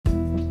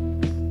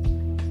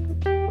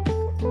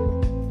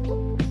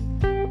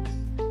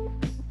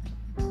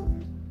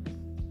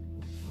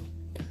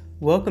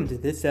Welcome to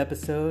this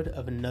episode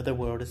of Another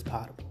World is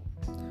Potable.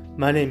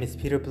 My name is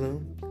Peter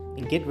Bloom,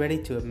 and get ready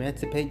to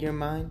emancipate your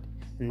mind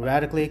and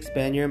radically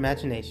expand your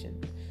imagination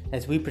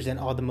as we present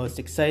all the most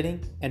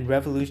exciting and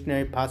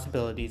revolutionary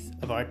possibilities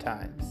of our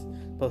times,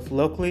 both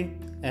locally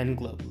and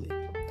globally.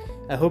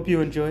 I hope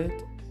you enjoy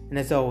it, and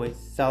as always,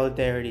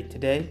 solidarity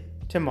today,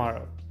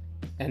 tomorrow,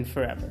 and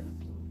forever.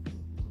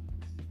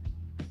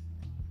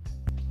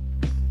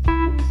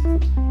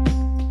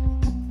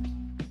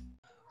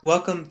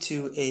 Welcome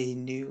to a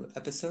new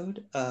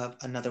episode of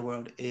Another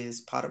World is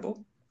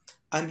Potable.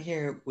 I'm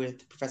here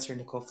with Professor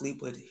Nicole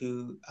Fleetwood,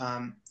 who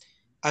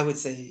I would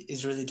say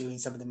is really doing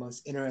some of the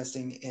most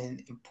interesting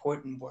and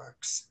important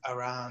works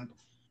around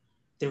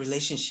the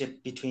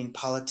relationship between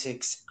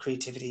politics,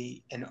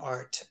 creativity, and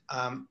art.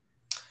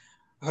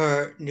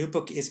 Her new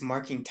book is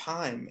Marking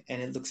Time,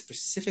 and it looks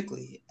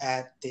specifically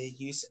at the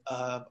use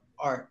of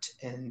art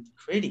and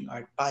creating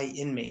art by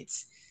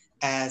inmates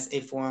as a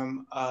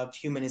form of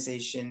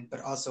humanization, but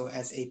also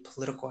as a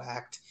political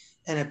act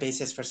and a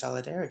basis for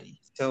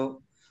solidarity.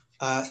 So,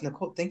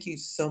 Nicole, thank you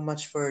so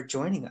much for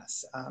joining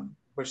us.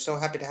 We're so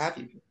happy to have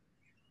you.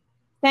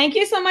 Thank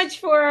you so much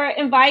for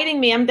inviting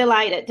me. I'm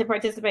delighted to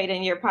participate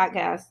in your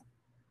podcast.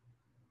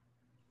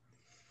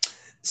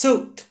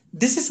 So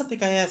this is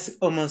something I ask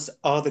almost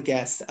all the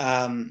guests,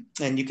 and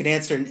you can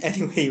answer in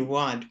any way you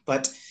want,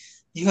 but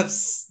you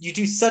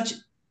do such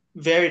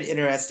varied,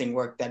 interesting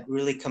work that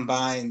really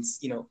combines,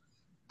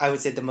 I would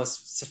say the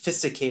most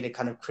sophisticated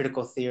kind of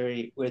critical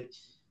theory with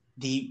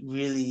the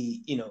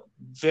really,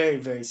 very,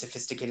 very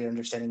sophisticated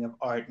understanding of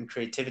art and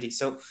creativity.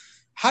 So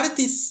how did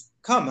this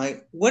come?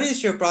 Like, what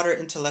is your broader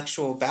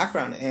intellectual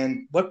background,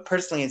 and what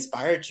personally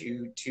inspired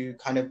you to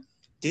kind of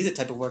do the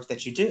type of work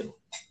that you do?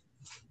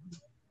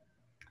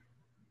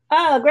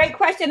 Oh, great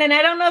question. And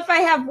I don't know if I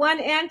have one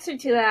answer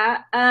to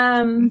that. I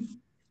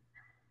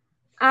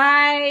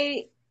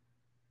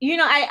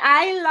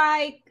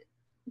like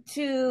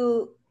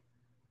to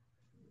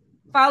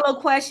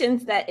follow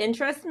questions that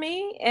interest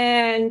me.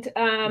 And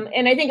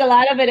I think a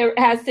lot of it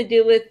has to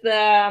do with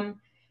the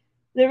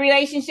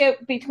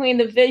relationship between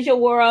the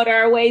visual world,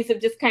 our ways of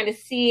just kind of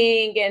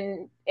seeing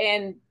and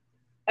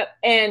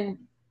kind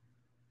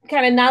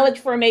of knowledge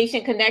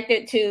formation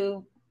connected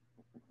to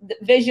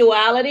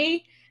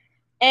visuality,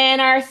 and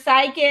our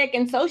psychic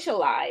and social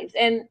lives.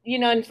 And,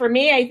 and for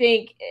me, I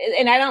think,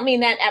 and I don't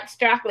mean that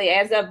abstractly,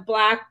 as a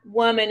Black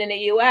woman in the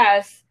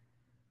US,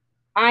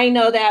 I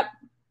know that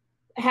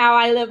how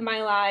I live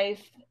my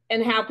life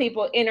and how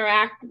people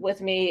interact with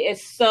me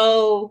is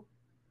so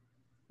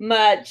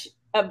much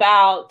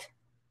about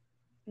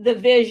the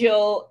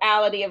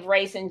visuality of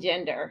race and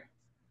gender.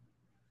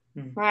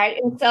 Right.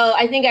 And so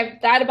I think I've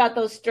thought about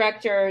those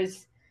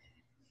structures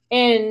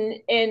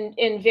in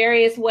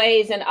various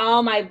ways in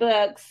all my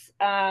books.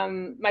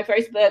 My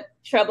first book,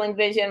 Troubling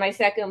Vision, my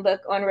second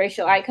book on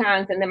racial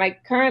icons, and then my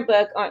current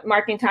book on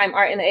Marking Time,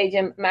 Art in the Age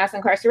of Mass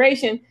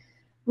Incarceration,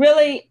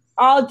 really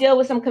all deal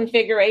with some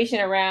configuration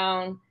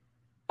around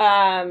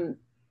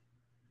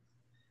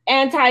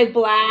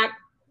anti-Black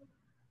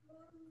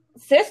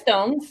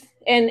systems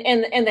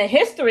and the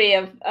history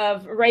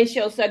of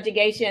racial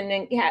subjugation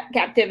and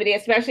captivity,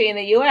 especially in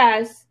the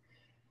US,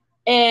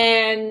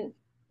 and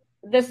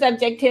the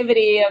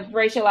subjectivity of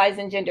racialized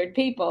and gendered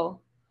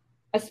people,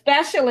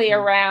 especially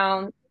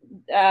around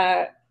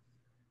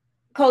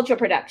culture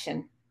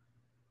production.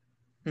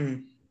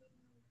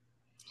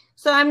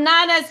 So I'm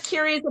not as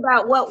curious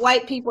about what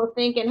white people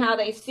think and how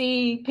they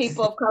see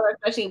people of color,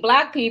 especially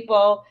Black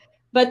people,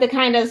 but the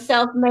kind of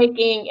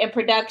self-making and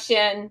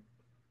production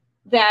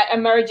that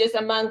emerges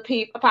among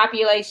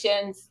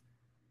populations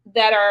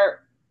that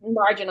are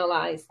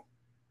marginalized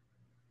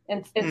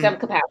in some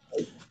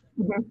capacity.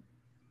 Mm-hmm.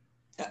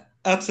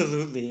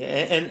 Absolutely.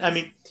 And I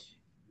mean,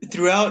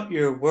 throughout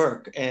your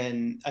work,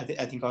 and I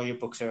think all your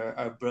books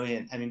are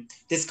brilliant. I mean,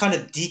 this kind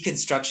of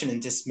deconstruction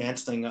and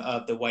dismantling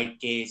of the white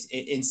gaze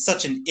in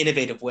such an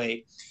innovative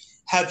way.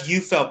 Have you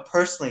felt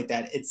personally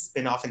that it's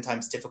been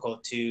oftentimes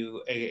difficult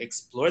to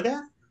explore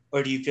that?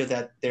 Or do you feel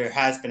that there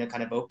has been a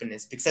kind of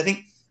openness? Because I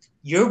think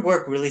your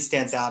work really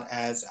stands out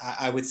as,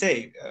 I would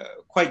say,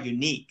 quite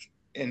unique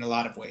in a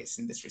lot of ways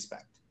in this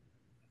respect.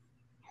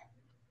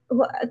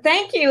 Well,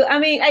 thank you. I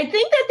mean, I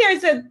think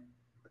that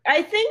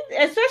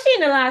especially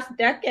in the last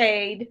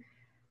decade,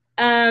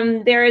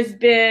 there has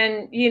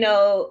been,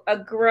 a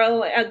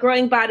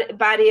growing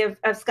body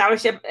of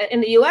scholarship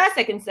in the US,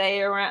 I can say,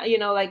 around,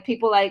 like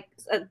people like,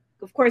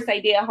 of course,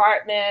 Saidiya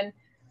Hartman,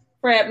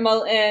 Fred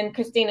Moten,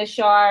 Christina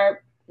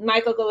Sharpe,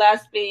 Michael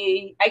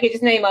Gillespie. I could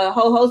just name a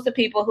whole host of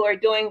people who are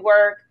doing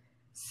work,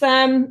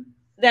 some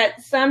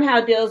that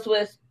somehow deals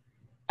with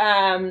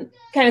kind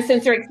of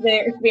sensory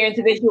experience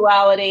of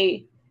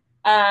visuality,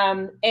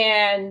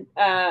 and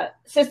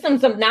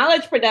systems of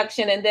knowledge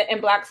production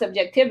and Black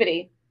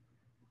subjectivity.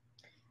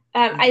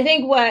 I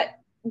think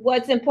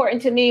what's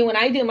important to me when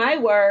I do my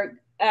work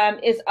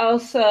is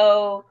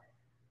also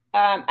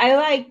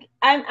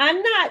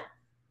I'm not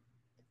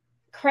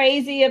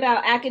crazy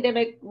about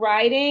academic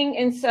writing,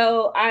 and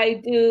so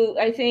I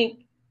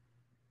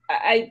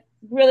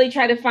really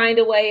try to find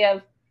a way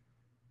of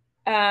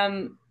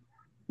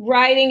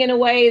writing in a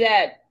way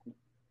that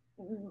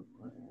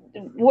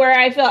where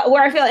I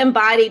feel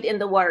embodied in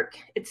the work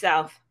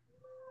itself.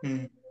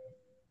 Mm-hmm.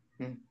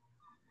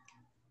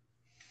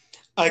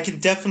 I can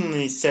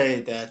definitely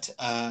say that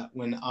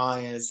when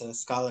I, as a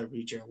scholar,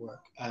 read your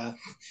work,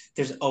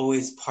 there's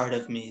always part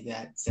of me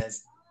that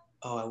says,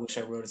 "Oh, I wish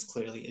I wrote as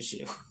clearly as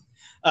you."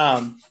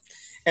 And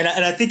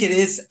I think it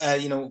is,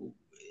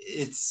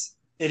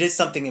 it is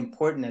something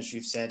important, as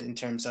you've said, in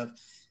terms of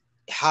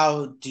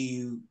how do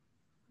you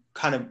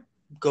kind of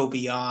go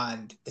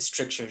beyond the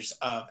strictures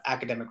of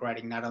academic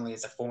writing, not only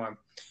as a form,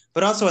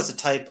 but also as a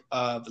type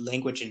of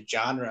language and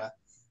genre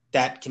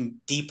that can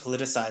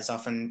depoliticize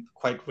often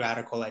quite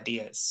radical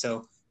ideas.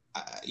 So,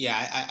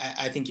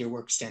 I think your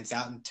work stands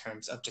out in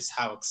terms of just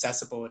how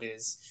accessible it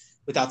is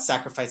without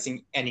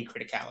sacrificing any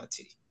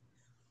criticality.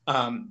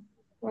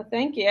 Well,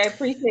 thank you. I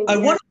appreciate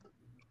your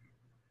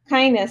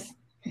kindness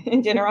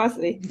and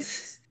generosity.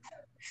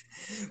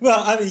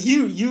 Well, I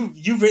mean,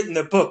 you've written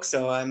the book,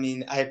 so I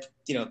mean,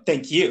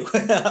 thank you.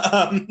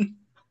 One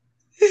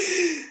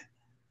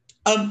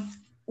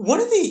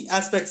of the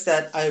aspects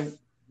that I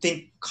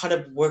think kind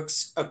of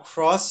works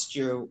across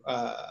your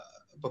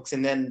books,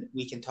 and then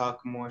we can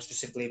talk more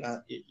specifically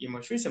about your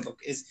most recent book,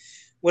 is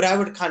what I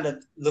would kind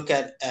of look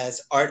at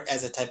as art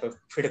as a type of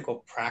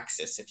critical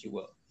praxis, if you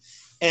will.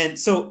 And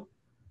so,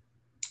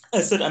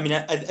 I said, I mean,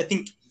 I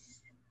think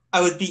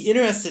I would be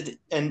interested,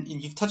 and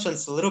you've touched on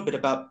this a little bit,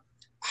 about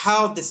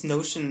how this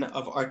notion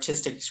of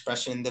artistic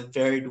expression, the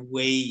varied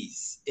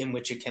ways in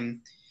which it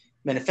can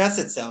manifest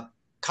itself,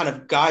 kind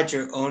of guide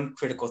your own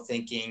critical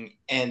thinking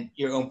and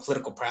your own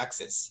political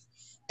praxis.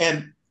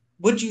 And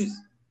what do you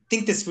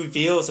think this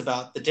reveals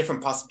about the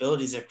different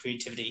possibilities of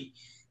creativity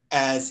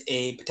as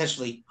a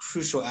potentially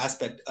crucial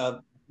aspect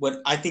of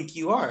what I think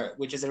you are,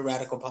 which is a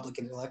radical public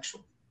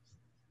intellectual?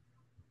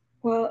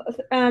 Well,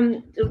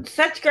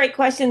 such great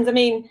questions. I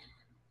mean,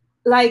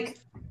 like,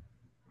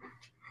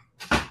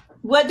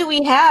 what do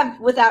we have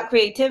without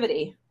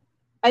creativity?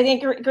 I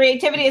think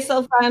creativity is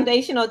so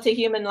foundational to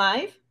human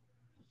life.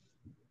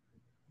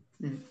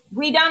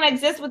 We don't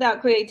exist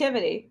without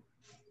creativity.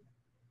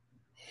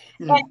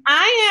 And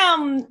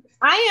I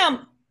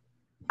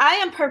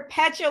am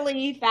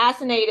perpetually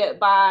fascinated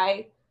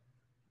by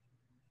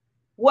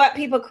what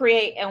people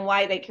create and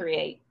why they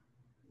create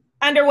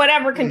under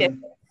whatever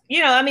conditions.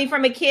 I mean,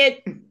 from a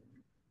kid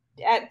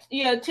at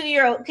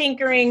 2-year-old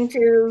tinkering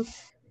to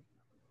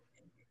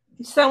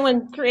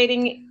someone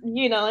creating,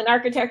 an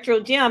architectural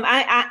gem.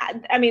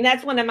 I mean,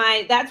 that's one of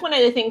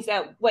the things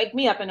that wake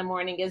me up in the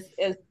morning is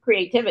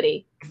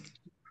creativity.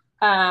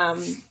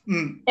 And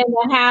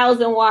the hows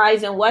and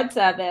whys and whats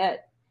of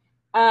it.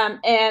 And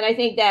I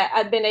think that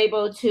I've been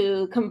able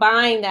to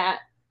combine that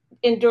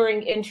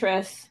enduring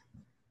interest,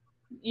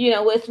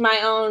 with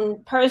my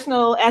own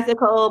personal,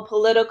 ethical,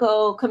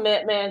 political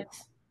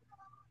commitments,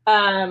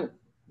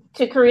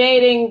 to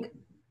creating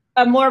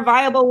a more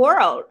viable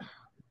world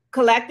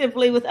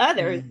collectively with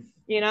others,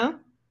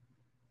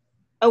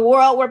 a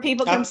world where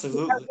people can,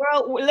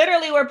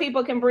 literally where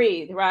people can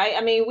breathe, right?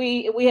 I mean,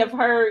 we have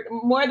heard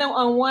more than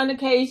on one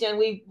occasion,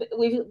 we've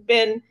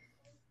been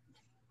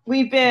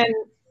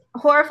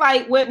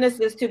horrified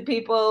witnesses to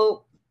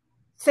people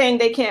saying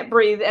they can't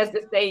breathe as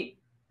the state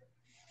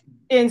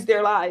ends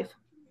their life.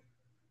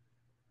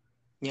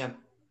 Yeah.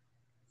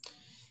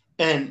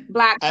 And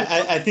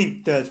I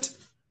think that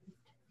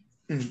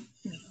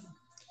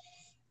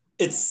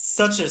it's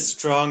such a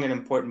strong and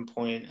important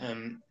point,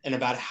 and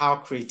about how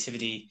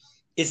creativity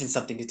isn't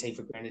something to take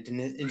for granted. And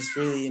it's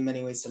really, in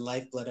many ways, the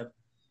lifeblood of,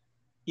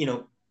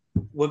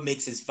 what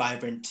makes us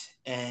vibrant.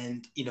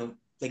 And,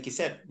 like you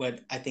said, what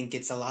I think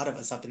gets a lot of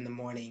us up in the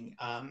morning,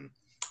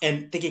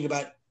 and thinking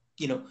about,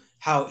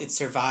 how it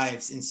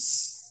survives in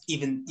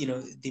even,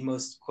 the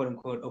most quote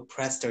unquote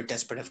oppressed or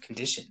desperate of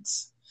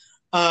conditions.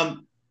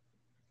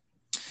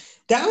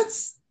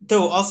 That's,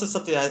 though, also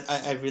something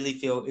I really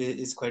feel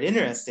is quite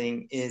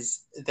interesting,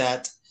 is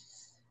that,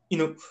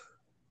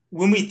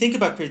 when we think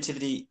about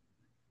creativity,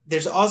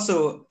 there's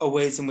also a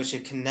ways in which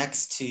it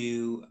connects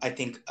to, I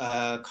think,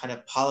 kind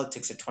of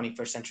politics of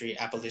 21st century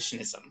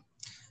abolitionism.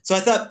 So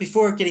I thought,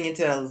 before getting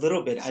into that a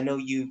little bit, I know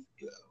you've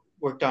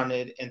worked on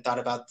it and thought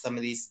about some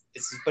of these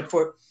issues, but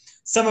for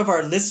some of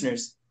our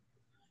listeners,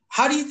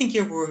 how do you think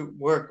your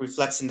work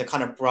reflects in the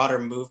kind of broader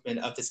movement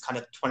of this kind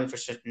of 21st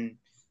century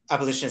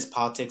abolitionist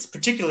politics,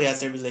 particularly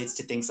as it relates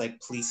to things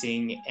like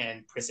policing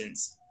and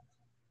prisons?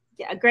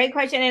 Yeah, great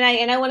question.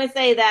 And I want to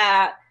say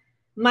that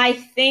my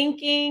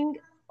thinking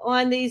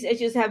on these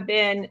issues have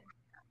been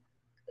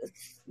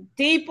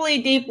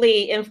deeply,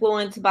 deeply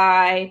influenced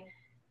by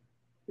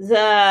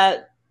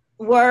the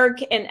work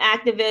and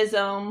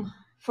activism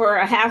for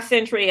a half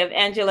century of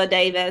Angela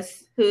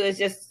Davis,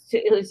 who's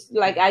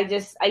like, I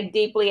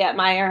deeply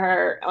admire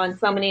her on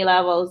so many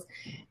levels.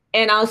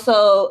 And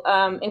also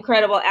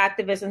incredible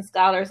activists and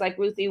scholars like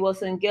Ruthie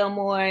Wilson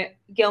Gilmore,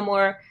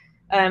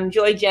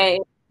 Joy J.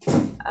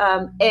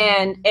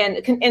 and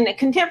the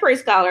contemporary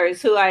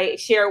scholars who I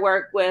share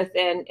work with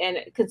and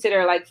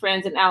consider like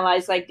friends and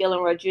allies, like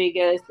Dylan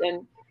Rodriguez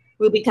and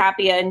Ruby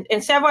Tapia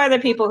and several other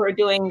people who are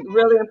doing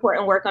really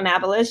important work on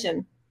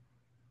abolition.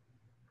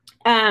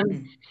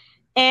 And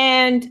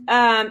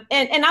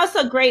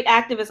also great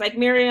activists like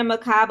Miriam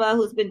Makaba,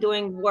 who's been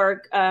doing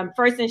work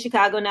first in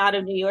Chicago, now out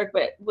of New York,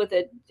 but with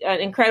an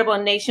incredible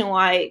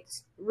nationwide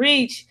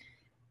reach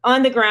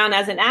on the ground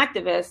as an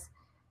activist.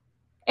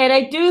 And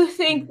I do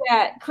think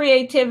that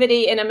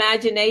creativity and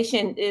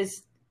imagination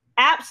is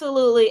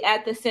absolutely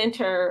at the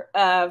center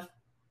of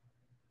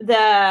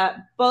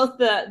both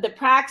the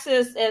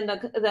praxis and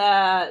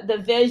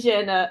the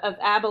vision of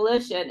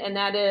abolition, and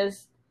that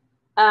is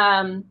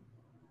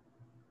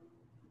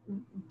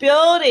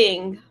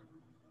building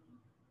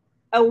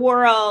a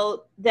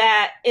world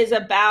that is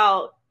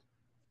about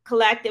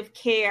collective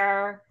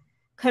care,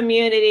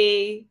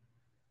 community,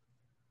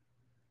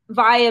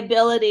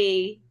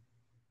 viability,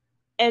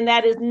 and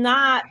that is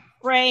not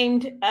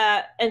framed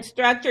and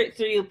structured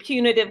through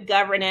punitive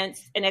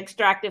governance and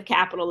extractive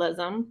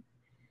capitalism.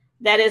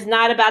 That is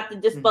not about the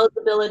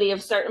disposability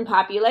of certain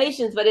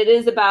populations, but it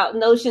is about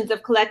notions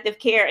of collective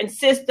care and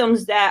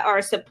systems that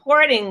are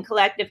supporting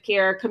collective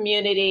care,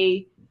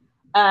 community,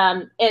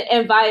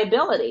 and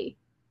viability.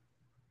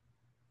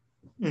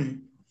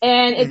 And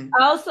it's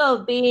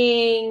also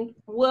being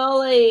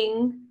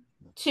willing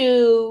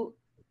to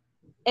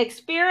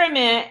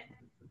experiment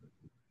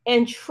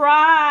and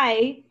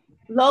try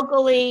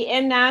locally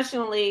and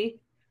nationally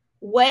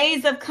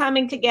ways of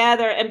coming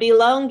together and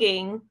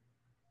belonging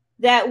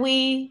that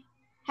we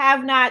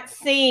have not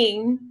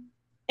seen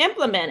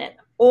implemented,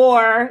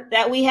 or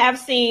that we have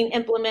seen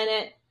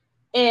implemented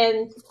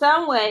in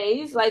some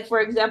ways. Like,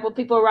 for example,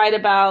 people write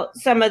about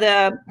some of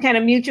the kind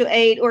of mutual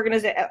aid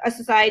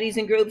societies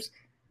and groups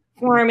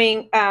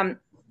forming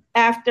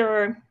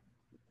after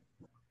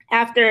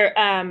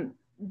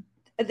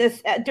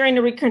this during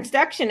the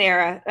Reconstruction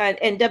era,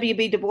 and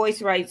W.B. Du Bois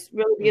writes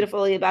really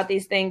beautifully about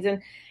these things.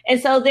 And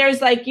so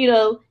there's like,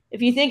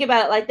 if you think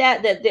about it like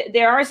that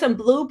there are some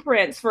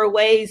blueprints for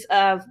ways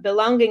of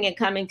belonging and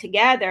coming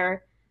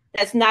together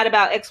that's not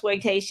about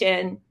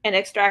exploitation and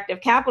extractive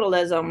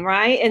capitalism,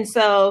 right? And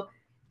so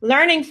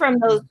learning from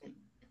those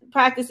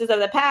practices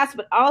of the past,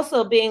 but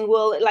also being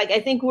willing, like,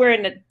 I think we're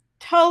in a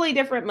totally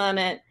different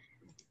moment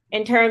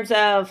in terms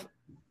of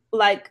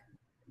like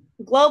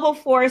global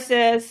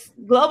forces,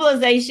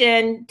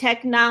 globalization,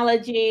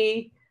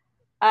 technology,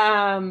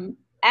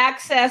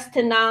 access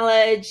to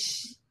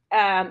knowledge,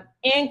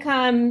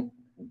 income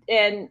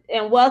and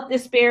wealth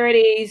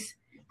disparities,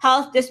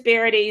 health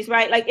disparities,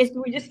 right? Like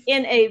we're just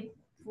in a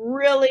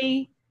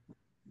really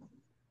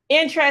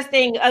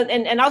interesting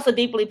and also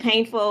deeply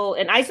painful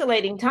and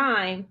isolating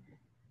time.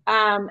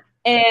 And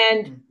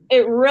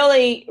it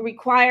really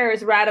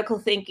requires radical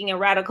thinking and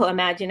radical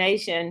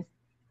imagination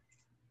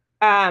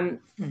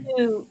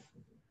to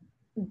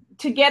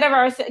get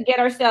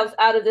ourselves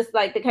out of this,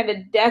 like the kind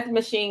of death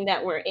machine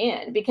that we're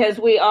in, because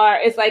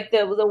it's like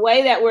the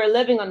way that we're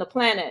living on the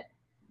planet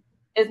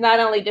is not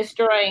only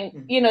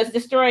destroying, it's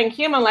destroying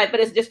human life, but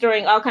it's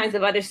destroying all kinds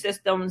of other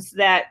systems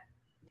that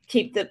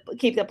keep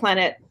the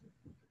planet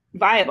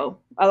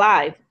viable,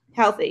 alive,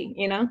 healthy,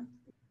 And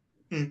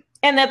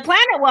the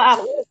planet will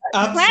outlive us.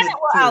 The planet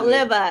will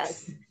outlive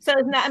us. So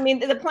it's not,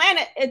 the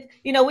planet,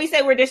 we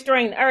say we're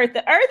destroying the Earth.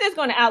 The Earth is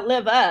going to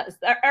outlive us.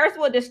 The Earth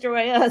will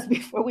destroy us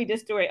before we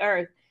destroy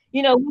Earth.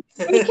 We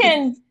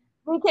can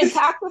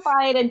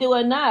toxify it and do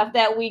enough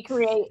that we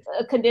create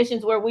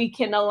conditions where we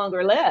can no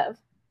longer live.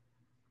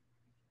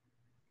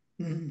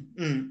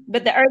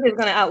 But the Earth is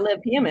going to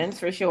outlive humans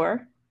for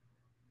sure.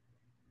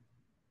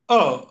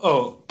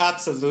 Oh,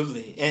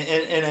 absolutely.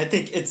 And I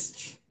think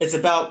it's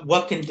about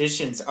what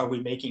conditions are we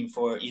making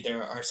for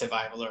either our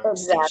survival or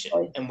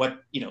extinction, and what,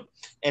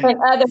 and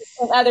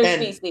other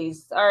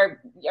species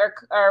are.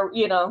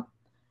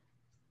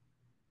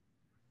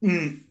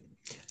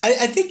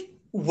 I think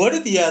one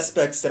of the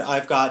aspects that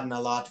I've gotten a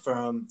lot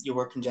from your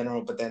work in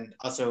general, but then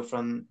also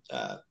from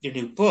your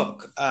new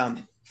book,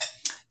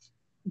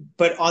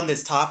 but on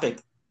this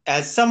topic,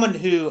 as someone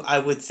who I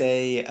would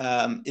say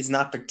is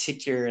not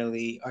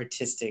particularly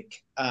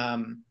artistic,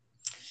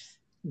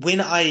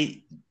 when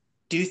I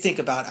do think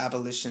about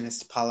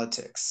abolitionist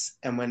politics,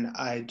 and when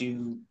I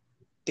do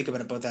think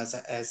about it both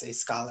as a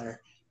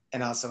scholar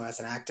and also as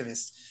an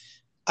activist,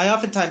 I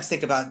oftentimes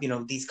think about,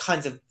 these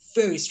kinds of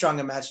very strong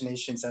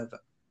imaginations of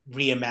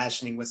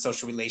reimagining what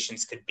social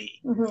relations could be.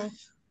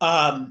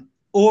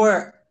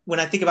 Or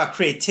when I think about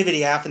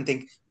creativity, I often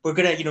think we're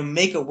going to,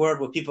 make a world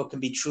where people can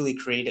be truly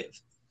creative.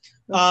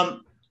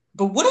 But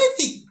what I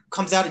think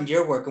comes out in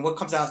your work, and what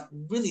comes out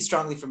really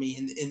strongly for me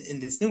in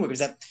this new work, is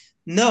that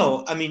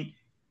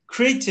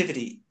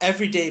creativity,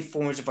 everyday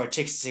forms of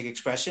artistic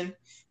expression,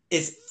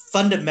 is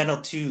fundamental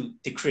to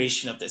the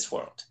creation of this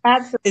world.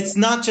 Absolutely. It's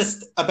not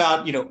just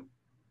about,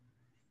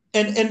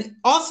 and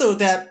also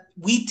that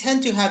we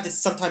tend to have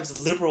this sometimes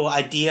liberal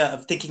idea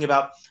of thinking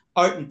about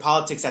art and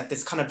politics at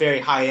this kind of very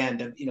high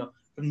end of,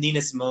 from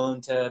Nina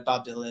Simone to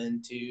Bob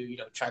Dylan to,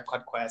 Tribe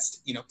Called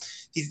Quest,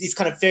 these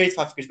kind of various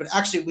pop figures. But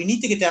actually, we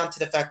need to get down to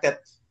the fact that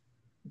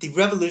the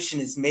revolution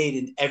is made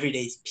in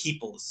everyday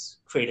people's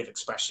creative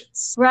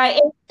expressions. Right.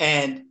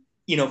 And,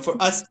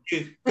 for us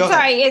to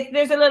Sorry,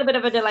 there's a little bit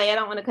of a delay. I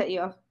don't want to cut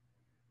you off.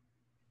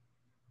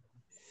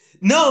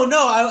 No,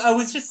 I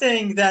was just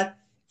saying that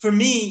for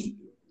me,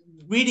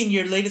 reading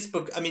your latest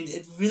book,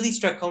 it really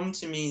struck home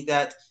to me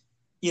that,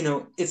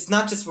 it's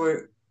not just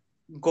we're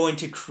going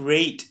to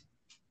create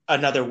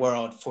another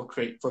world for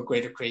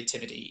greater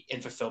creativity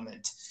and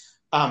fulfillment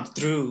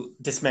through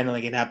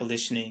dismantling and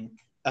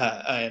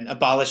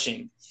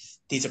abolishing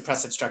these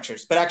oppressive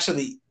structures, but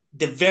actually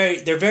their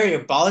very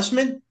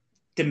abolishment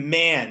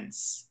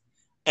demands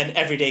an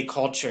everyday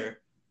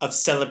culture of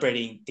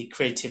celebrating the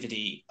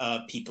creativity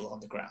of people on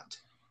the ground.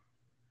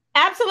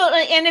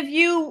 Absolutely. And if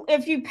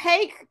you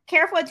pay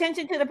careful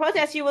attention to the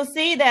protests, you will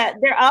see that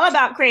they're all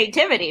about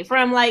creativity,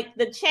 from like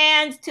the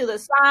chants to the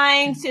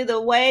signs to the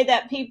way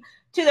that people,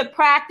 to the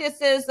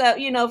practices of,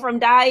 from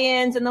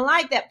die-ins and the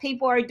like that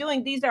people are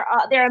doing. These are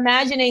they're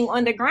imagining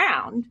on the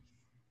ground,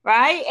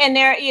 right? And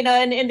they're,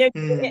 and they're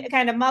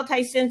kind of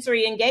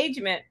multi-sensory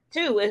engagement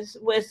too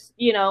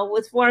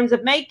with forms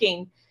of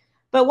making.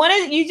 But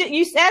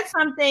you said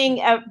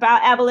something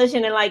about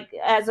abolition and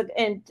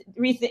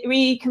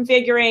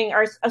reconfiguring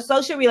our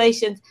social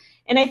relations,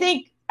 and I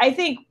think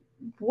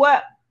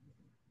what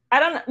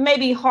may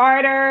be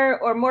harder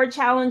or more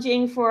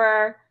challenging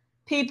for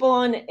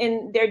people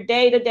in their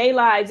day-to-day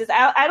lives is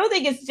I don't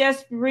think it's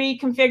just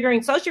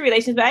reconfiguring social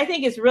relations, but I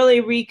think it's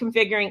really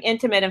reconfiguring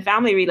intimate and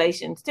family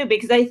relations too,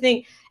 because I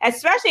think,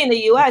 especially in the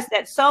U.S.,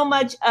 that so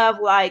much of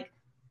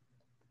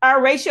our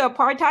racial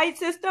apartheid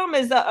system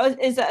is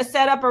a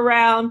setup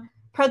around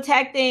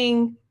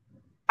protecting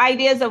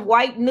ideas of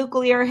white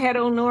nuclear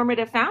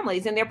heteronormative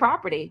families and their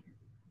property.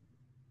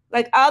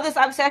 Like all this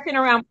obsession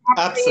around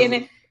property.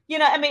 Absolutely.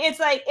 And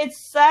it's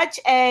such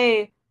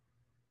a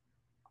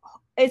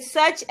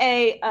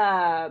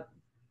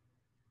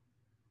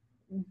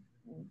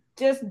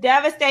just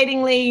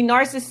devastatingly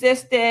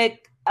narcissistic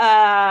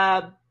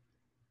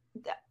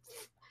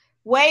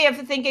way of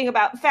thinking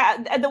about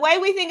the way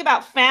we think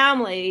about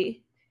family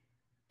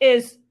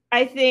is,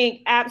 I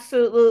think,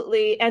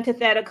 absolutely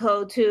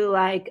antithetical to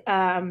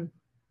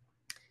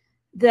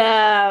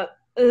the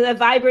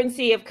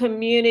vibrancy of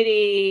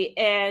community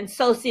and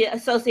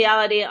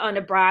sociality on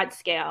a broad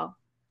scale.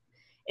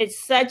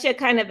 It's such a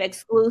kind of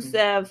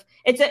exclusive.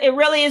 It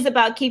really is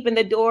about keeping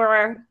the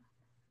door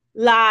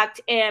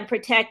locked and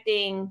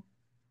protecting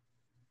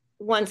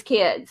one's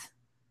kids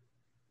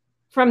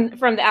from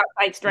the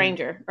outside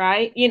stranger,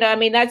 right?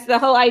 That's the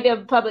whole idea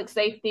of public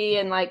safety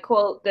and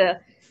quote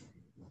the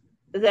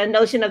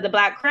notion of the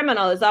Black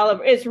criminal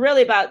it's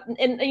really about,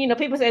 and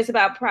people say it's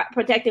about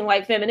protecting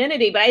white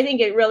femininity, but I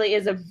think it really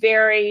is a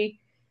very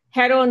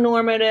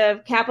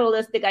heteronormative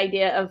capitalistic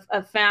idea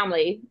of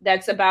family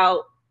that's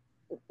about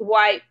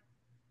white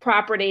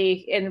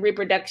property and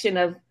reproduction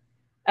of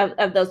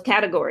those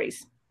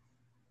categories.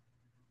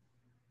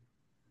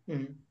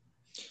 Mm-hmm.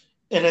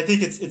 And I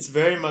think it's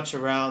very much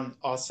around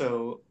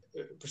also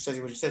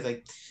precisely what you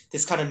said,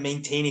 this kind of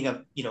maintaining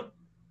of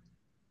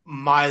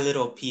my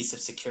little piece of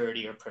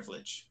security or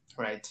privilege,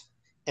 right?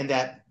 And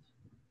that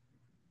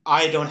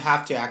I don't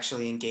have to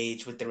actually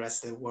engage with the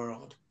rest of the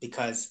world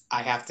because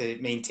I have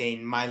to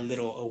maintain my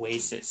little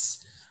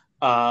oasis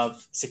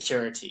of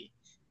security.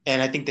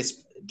 And I think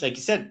this, like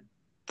you said,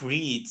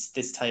 breeds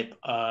this type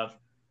of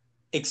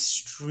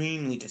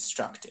extremely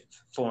destructive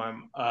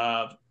form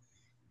of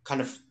kind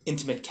of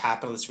intimate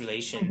capitalist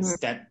relations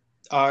that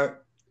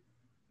are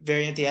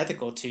very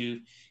antithetical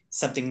to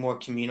something more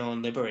communal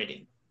and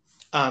liberating.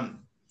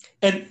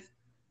 And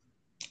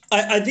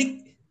I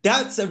think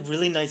that's a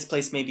really nice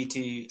place maybe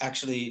to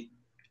actually,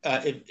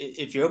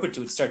 if you're open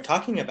to it, start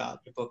talking about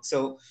your book.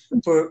 So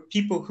for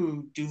people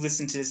who do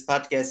listen to this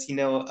podcast,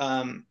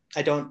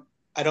 I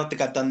don't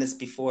think I've done this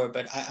before,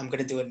 but I'm going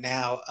to do it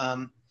now.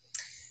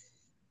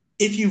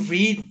 If you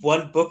read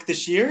one book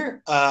this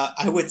year,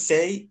 I would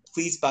say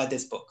please buy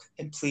this book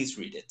and please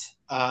read it.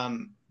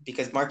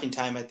 Because Marking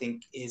Time, I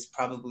think, is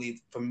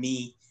probably, for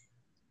me,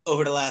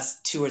 over the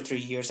last 2 or 3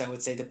 years, I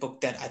would say the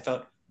book that I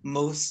felt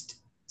most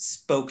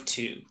spoke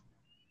to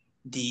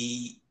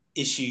the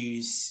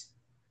issues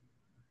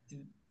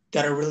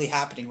that are really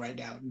happening right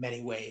now in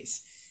many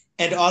ways.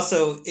 And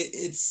also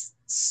it's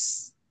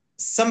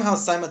somehow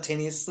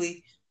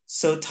simultaneously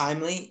so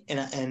timely and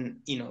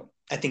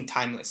I think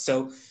timeless.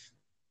 So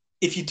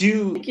if you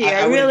do, thank you.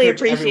 I really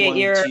appreciate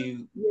your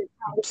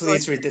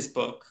please read this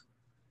book.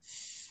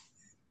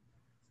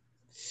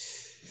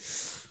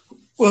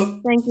 Well,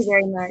 thank you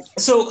very much.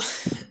 So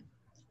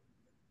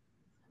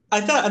I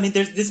thought,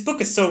 this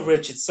book is so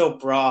rich, it's so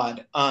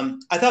broad.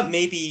 I thought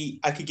maybe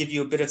I could give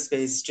you a bit of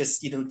space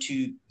just,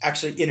 to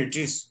actually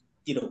introduce,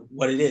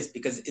 what it is,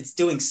 because it's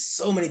doing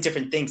so many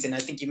different things. And I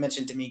think you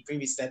mentioned to me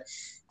previously that,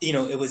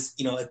 it was,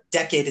 a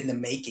decade in the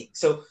making.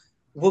 So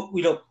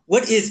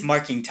what is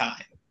Marking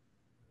Time?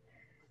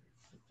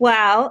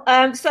 Wow.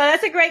 So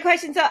that's a great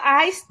question. So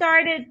I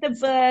started the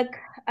book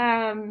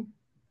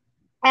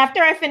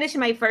after I finished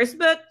my first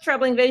book,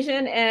 Troubling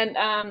Vision, and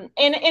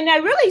I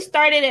really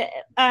started it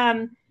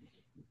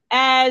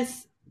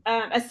as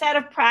a set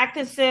of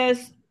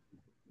practices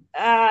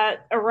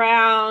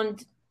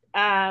around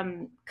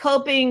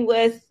coping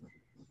with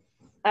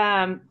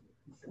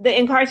the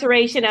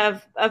incarceration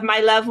of my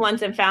loved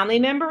ones and family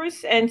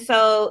members. And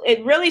so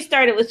it really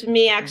started with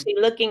me actually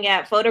looking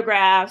at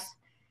photographs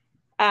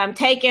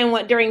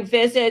taken during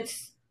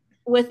visits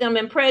with them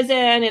in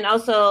prison, and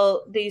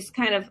also these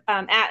kind of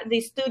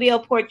these studio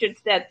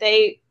portraits that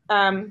they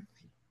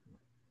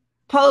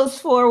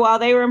posed for while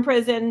they were in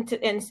prison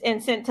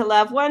and sent to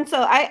loved ones.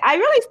 So I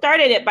really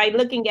started it by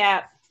looking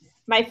at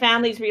my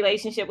family's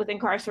relationship with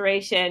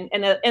incarceration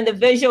and the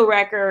visual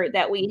record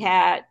that we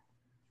had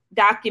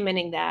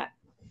documenting that.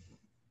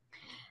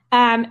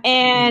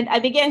 And I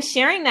began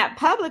sharing that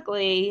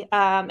publicly,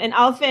 and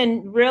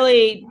often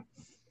really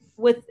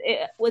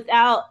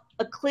without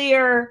a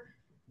clear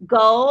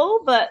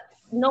goal, but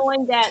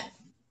knowing that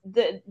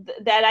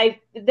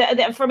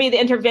that for me the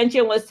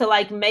intervention was to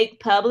like make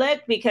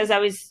public, because I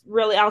was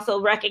really also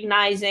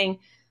recognizing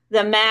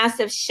the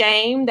massive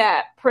shame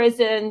that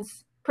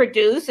prisons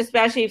produce,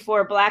 especially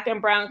for Black and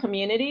brown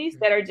communities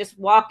that are just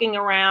walking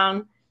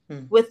around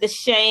with the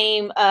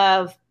shame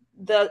of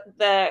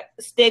the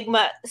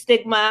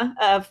stigma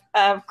of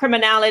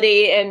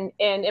criminality and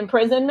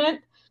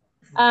imprisonment.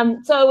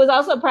 So it was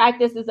also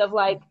practices of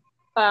like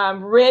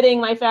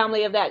ridding my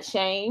family of that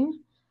shame.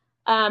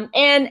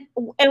 And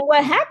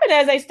what happened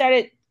as I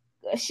started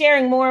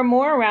sharing more and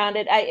more around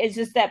it, it's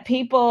just that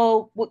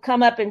people would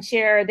come up and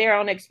share their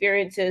own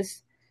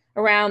experiences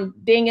around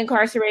being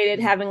incarcerated,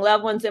 having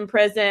loved ones in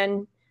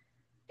prison,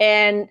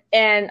 and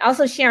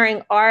also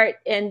sharing art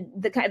and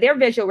their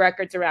visual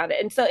records around it.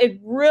 And so it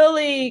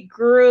really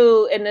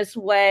grew in this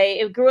way.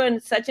 It grew in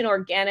such an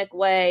organic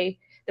way,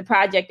 the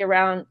project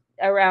around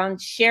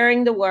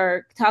sharing the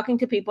work, talking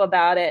to people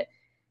about it,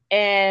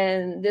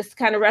 and this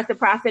kind of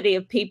reciprocity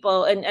of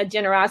people and a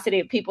generosity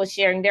of people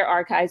sharing their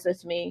archives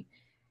with me.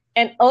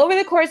 And over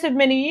the course of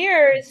many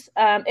years,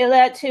 it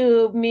led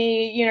to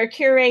me,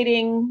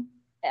 curating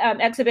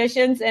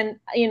exhibitions. And,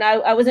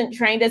 I wasn't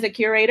trained as a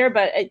curator,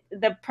 but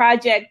the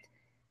project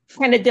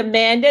kind of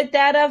demanded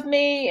that of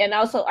me, and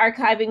also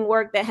archiving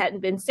work that hadn't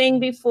been seen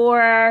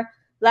before,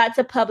 lots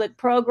of public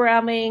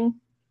programming.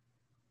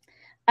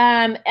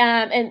 And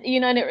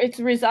it's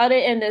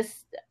resulted in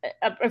this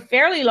a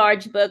fairly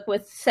large book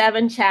with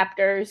 7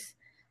 chapters.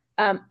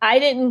 I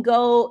didn't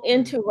go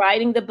into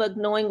writing the book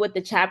knowing what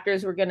the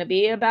chapters were going to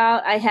be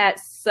about. I had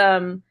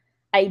some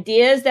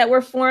ideas that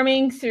were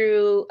forming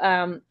through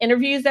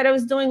interviews that I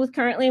was doing with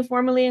currently and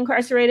formerly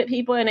incarcerated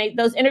people. And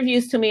those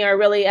interviews to me are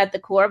really at the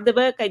core of the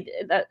book.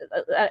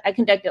 I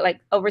conducted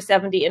like over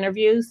 70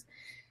 interviews.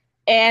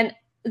 And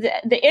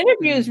the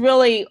interviews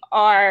really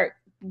are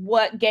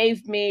what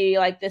gave me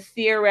like the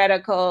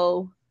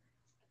theoretical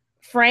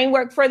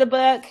framework for the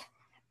book,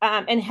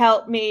 and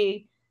helped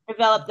me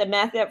develop the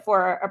method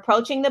for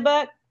approaching the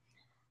book.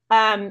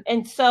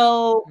 And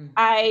so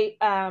I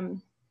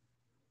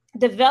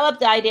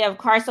developed the idea of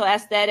carceral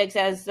aesthetics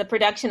as the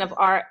production of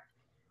art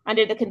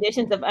under the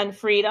conditions of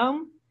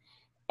unfreedom.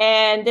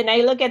 And then I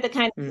look at the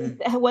kind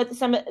of what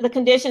some of the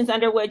conditions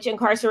under which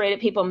incarcerated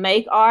people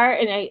make art.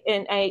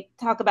 And I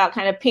talk about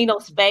kind of penal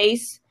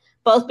space,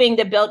 both being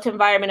the built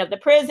environment of the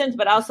prisons,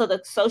 but also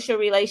the social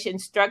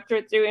relations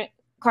structured through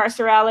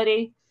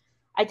carcerality.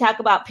 I talk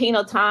about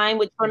penal time,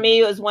 which for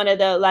me was one of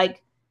the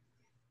like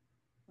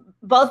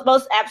both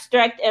most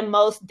abstract and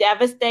most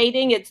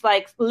devastating. It's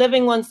like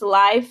living one's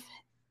life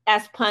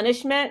as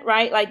punishment,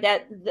 right? Like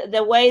that,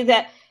 the way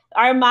that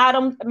our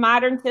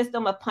modern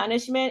system of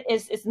punishment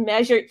is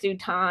measured through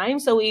time.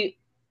 So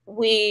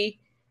we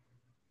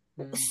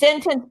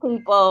sentence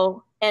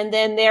people, and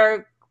then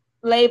they're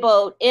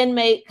labeled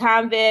inmate,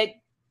 convict,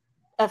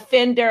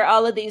 offender,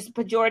 all of these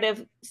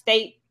pejorative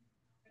state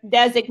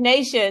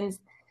designations,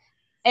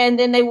 and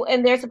then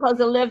they're supposed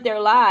to live their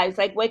lives,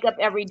 like wake up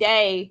every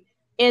day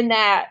in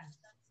that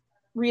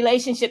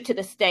relationship to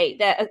the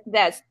state,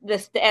 that's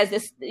this as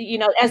this,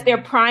 as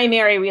their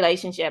primary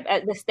relationship,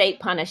 as the state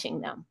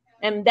punishing them.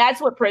 And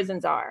that's what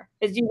prisons are,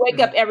 is you wake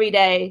up every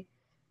day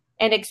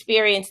and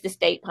experience the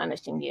state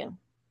punishing you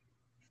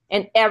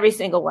in every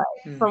single way,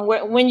 from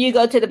when you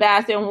go to the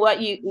bathroom,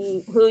 what you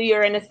eat, who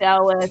you're in a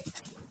cell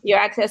with, your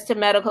access to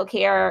medical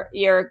care,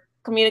 your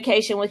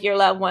communication with your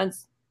loved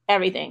ones,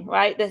 everything,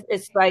 right?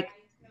 It's like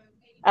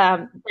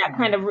that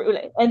kind of,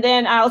 and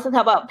then I also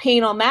talk about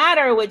penal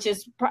matter, which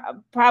is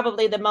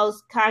probably the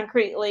most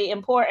concretely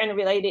important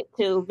related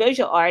to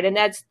visual art. And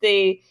that's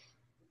the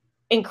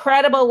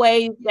incredible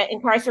ways that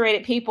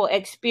incarcerated people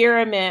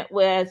experiment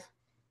with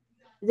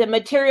the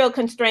material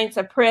constraints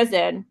of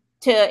prison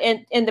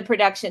in the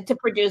production to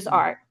produce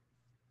art.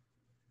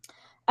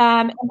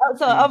 And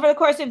so over the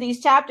course of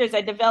these chapters,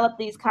 I developed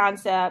these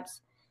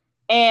concepts.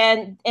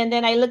 And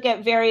then I look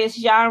at various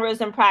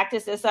genres and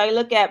practices. So I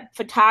look at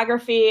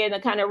photography and the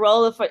kind of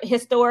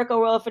historical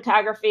role of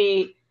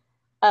photography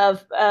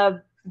of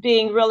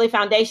being really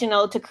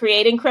foundational to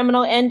creating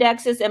criminal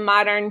indexes in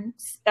modern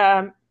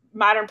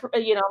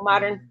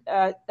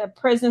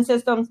prison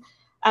systems,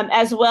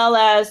 as well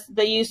as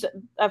the use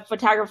of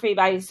photography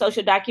by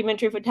social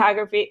documentary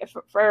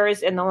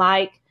photographers and the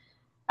like.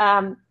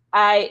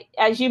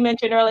 As you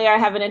mentioned earlier, I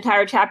have an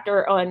entire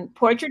chapter on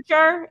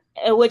portraiture,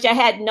 which I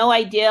had no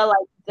idea,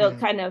 like the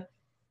kind of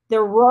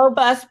the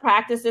robust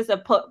practices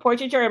of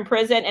portraiture in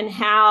prison, and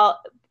how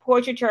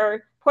portraits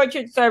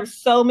serve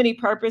so many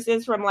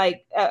purposes, from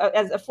like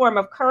as a form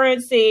of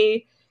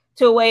currency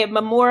to a way of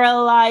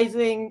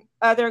memorializing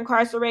other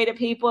incarcerated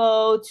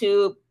people,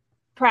 to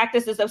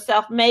practices of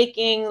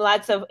self-making.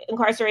 Lots of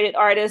incarcerated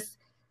artists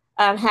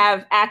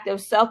have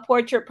active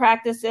self-portrait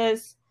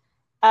practices.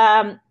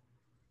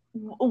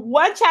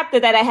 One chapter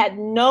that I had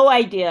no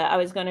idea I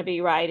was going to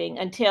be writing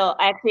until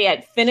I actually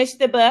had finished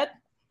the book,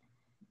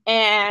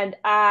 and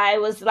I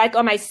was like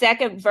on my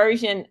second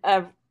version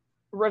of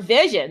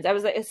revisions. I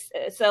was like,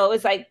 so it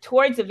was like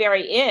towards the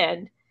very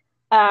end,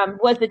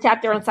 was the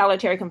chapter on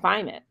solitary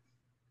confinement.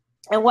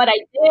 And what I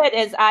did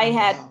is I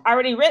had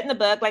already written the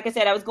book. Like I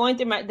said, I was going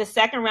through the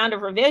second round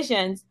of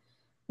revisions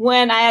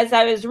when as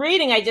I was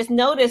reading, I just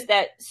noticed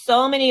that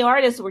so many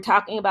artists were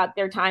talking about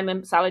their time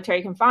in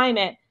solitary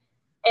confinement.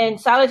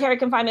 And solitary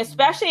confinement,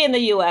 especially in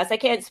the US, I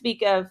can't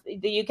speak of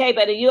the UK,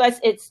 but in the US,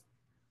 it's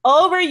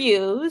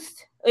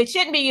overused. It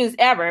shouldn't be used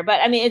ever,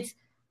 but I mean, it's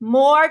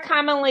more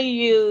commonly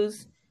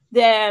used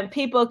than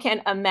people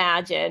can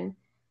imagine.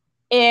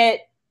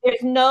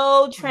 There's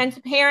no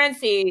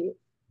transparency.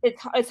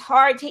 It's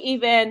hard to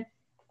even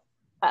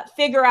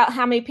figure out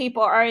how many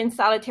people are in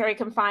solitary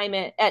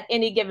confinement at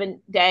any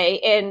given day.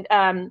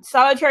 And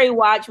Solitary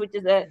Watch, which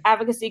is an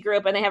advocacy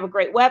group, and they have a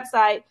great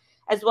website,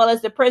 as well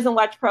as the Prison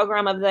Watch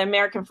program of the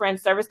American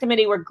Friends Service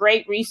Committee, were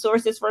great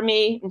resources for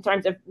me in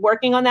terms of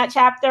working on that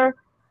chapter.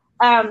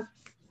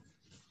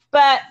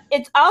 But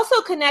it's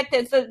also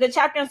connected. So the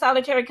chapter on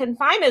solitary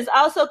confinement is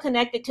also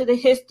connected to the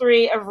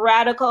history of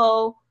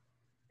radical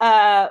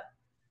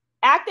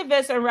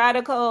activists and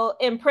radical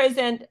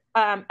imprisoned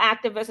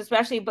activists,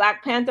 especially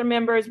Black Panther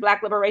members,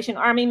 Black Liberation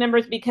Army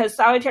members, because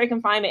solitary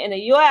confinement in the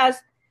U.S.,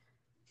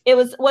 it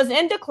was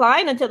in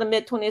decline until the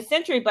mid-20th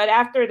century. But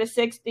after the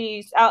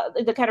 60s,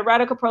 the kind of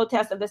radical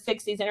protests of the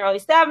 60s and early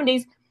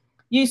 70s,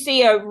 you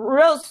see a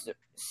real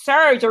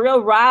surge, a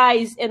real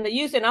rise in the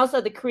use, and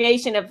also the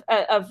creation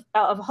of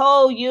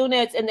whole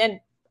units, and then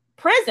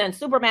prisons,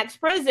 supermax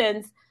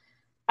prisons,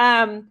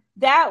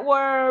 that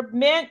were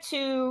meant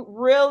to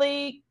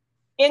really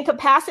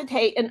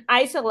incapacitate and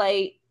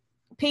isolate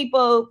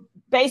people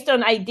based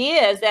on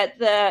ideas that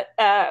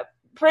the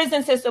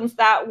prison systems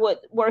thought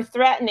were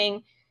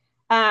threatening.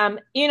 And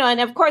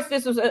of course,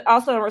 this was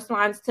also in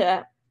response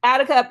to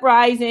Attica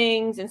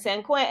uprisings and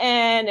San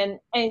Quentin and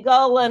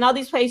Angola and all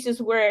these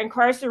places where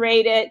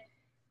incarcerated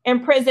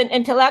and prison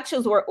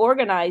intellectuals were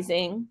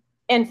organizing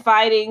and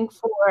fighting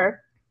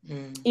for,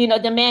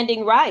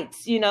 demanding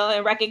rights,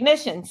 and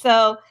recognition.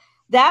 So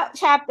that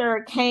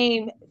chapter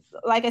came,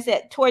 like I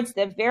said, towards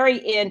the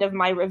very end of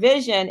my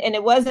revision, and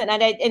it wasn't,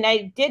 and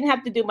I didn't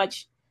have to do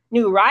much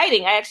new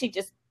writing. I actually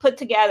just put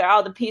together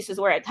all the pieces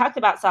where I talked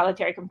about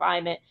solitary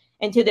confinement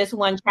into this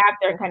one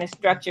chapter and kind of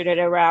structured it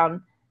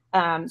around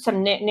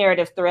some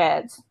narrative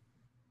threads.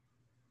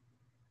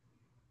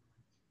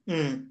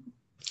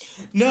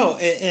 No,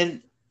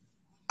 and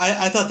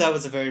I thought that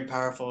was a very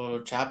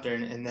powerful chapter,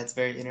 and that's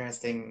very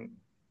interesting,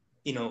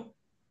 in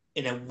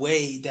a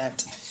way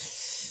that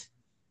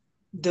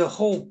the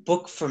whole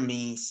book for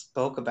me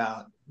spoke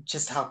about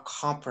just how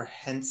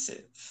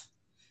comprehensive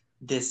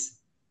this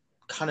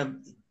kind of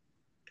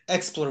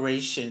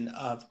exploration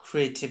of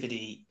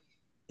creativity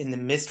in the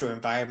midst or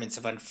environments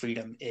of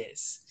unfreedom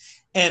is.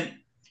 And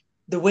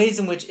the ways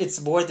in which it's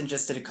more than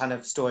just a kind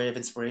of story of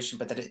inspiration,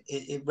 but that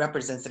it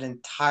represents an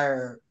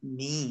entire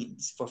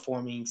means for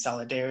forming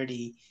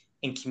solidarity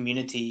and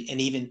community, and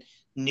even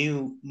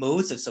new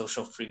modes of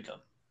social freedom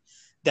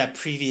that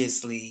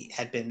previously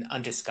had been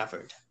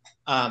undiscovered.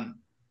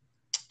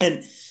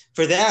 And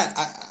for that,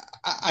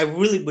 I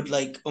really would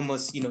like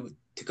almost, to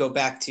go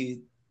back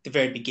to the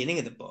very beginning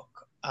of the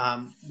book,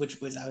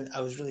 which was, I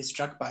was really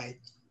struck by.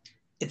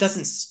 It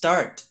doesn't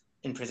start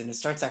in prison. It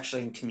starts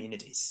actually in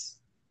communities.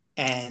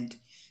 And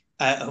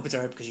I hope it's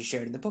all right, because you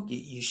share it in the book.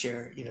 You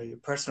share, your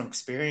personal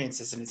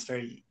experiences, and it's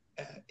very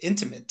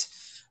intimate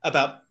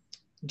about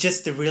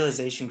just the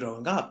realization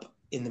growing up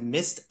in the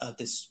midst of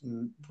this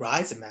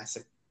rise of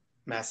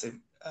massive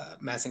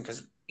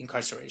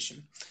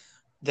incarceration,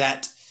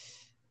 that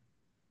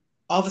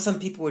all of a sudden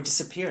people were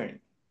disappearing,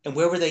 and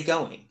where were they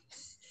going?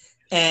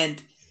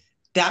 And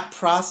that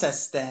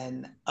process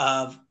then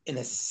of, in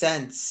a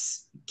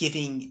sense,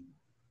 giving,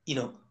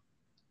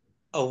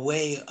 a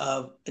way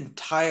of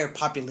entire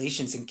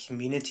populations and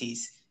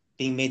communities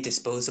being made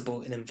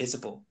disposable and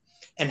invisible,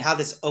 and how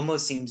this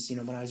almost seems,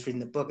 when I was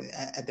reading the book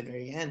at the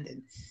very end,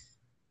 and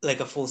like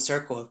a full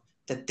circle,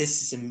 that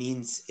this is a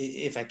means,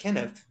 if I can,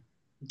 of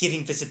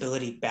giving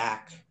visibility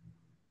back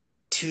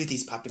to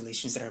these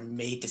populations that are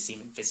made to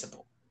seem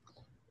invisible.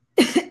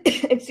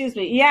 Excuse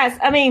me. Yes.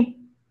 I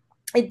mean,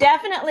 it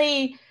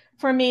definitely,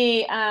 for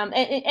me,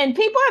 and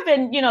people have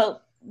been,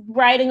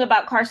 writing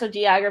about carceral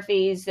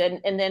geographies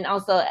and then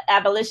also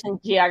abolition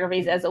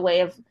geographies as a way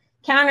of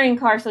countering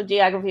carceral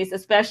geographies,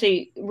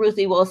 especially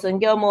Ruthie Wilson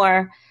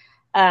Gilmore,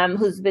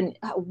 who's been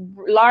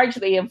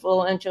largely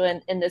influential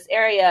in this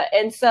area.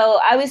 And so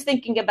I was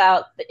thinking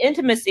about the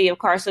intimacy of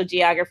carceral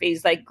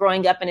geographies, like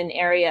growing up in an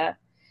area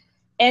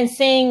and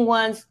seeing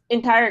one's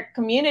entire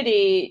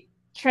community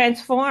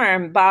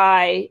transformed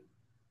by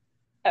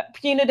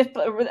punitive,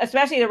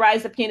 especially the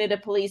rise of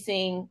punitive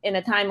policing in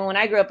a time when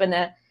I grew up in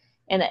the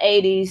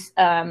 80s,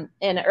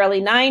 in the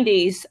early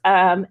 90s.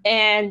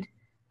 And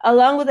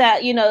along with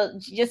that,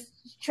 just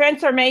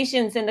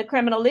transformations in the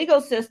criminal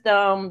legal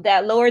system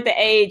that lowered the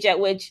age at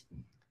which,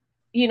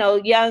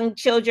 young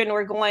children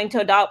were going to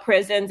adult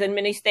prisons, in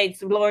many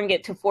states lowering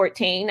it to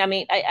 14. I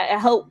mean, I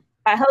hope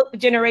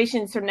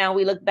generations from now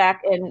we look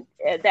back and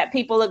that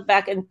people look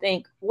back and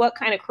think what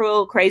kind of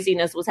cruel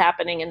craziness was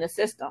happening in the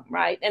system,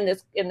 right? In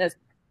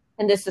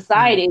this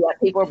society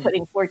that people are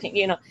putting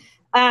 14,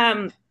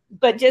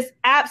 but just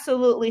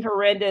absolutely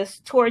horrendous,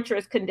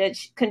 torturous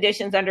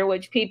conditions under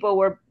which people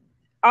were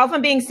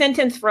often being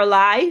sentenced for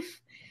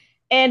life.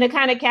 And the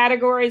kind of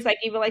categories, like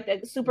even like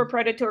the super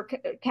predator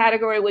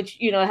category, which,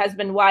 has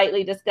been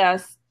widely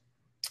discussed,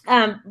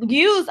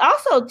 used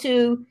also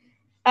to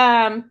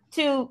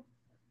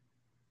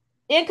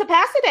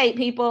incapacitate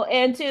people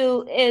and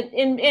to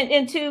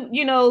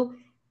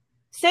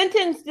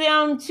sentence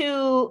them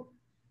to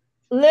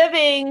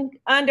living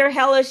under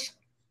hellish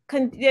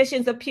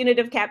conditions of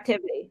punitive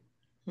captivity.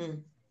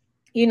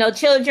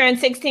 Children,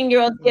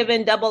 16-year-olds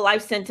given double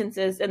life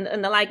sentences and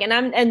the like.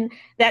 And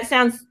that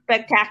sounds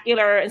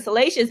spectacular and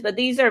salacious, but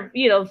these are,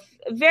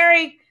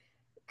 very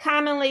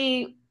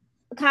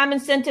common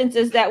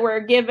sentences that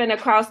were given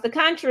across the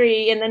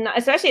country,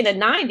 especially in the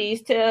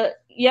 90s, to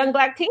young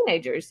Black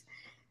teenagers.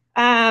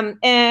 And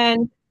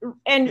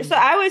so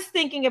I was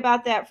thinking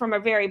about that from a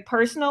very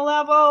personal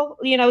level,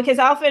 because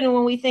often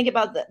when we think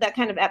about that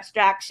kind of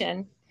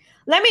abstraction,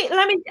 let me,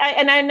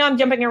 and I know I'm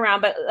jumping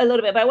around, but a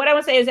little bit, but what I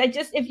want to say is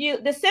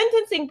the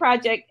Sentencing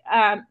Project,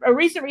 a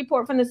recent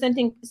report from the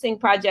Sentencing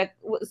Project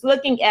was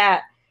looking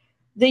at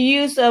the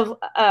use of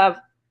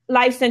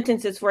life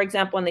sentences, for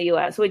example, in the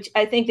U.S., which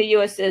I think the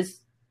U.S. is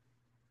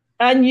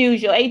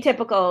unusual,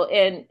 atypical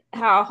in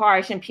how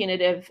harsh and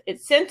punitive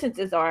its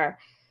sentences are.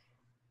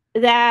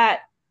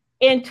 That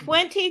in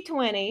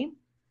 2020,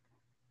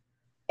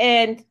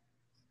 and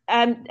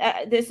I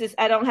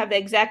don't have the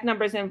exact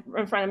numbers in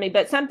front of me,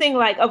 but something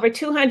like over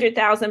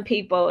 200,000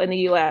 people in the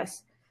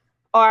U.S.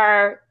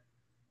 are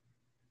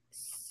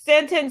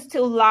sentenced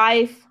to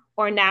life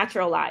or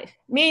natural life,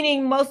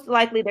 meaning most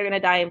likely they're going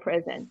to die in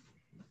prison.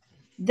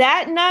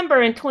 That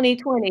number in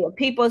 2020 of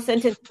people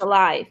sentenced to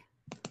life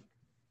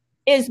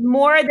is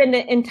more than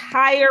the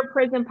entire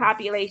prison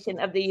population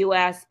of the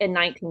U.S. in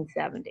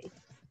 1970.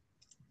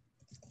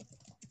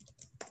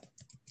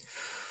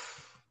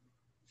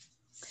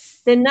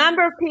 The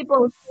number of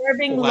people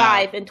serving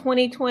life in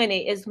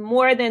 2020 is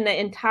more than the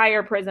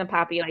entire prison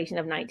population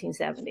of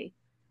 1970.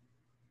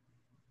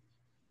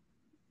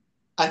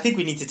 I think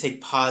we need to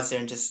take pause there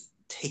and just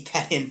take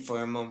that in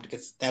for a moment,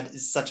 because that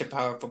is such a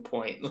powerful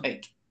point.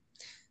 Like,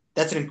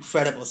 that's an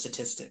incredible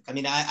statistic. I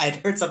mean,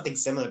 I'd heard something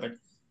similar, but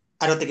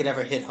I don't think it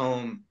ever hit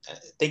home.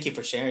 Thank you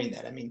for sharing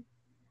that. I mean,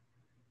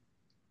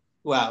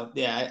 wow.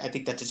 Yeah, I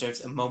think that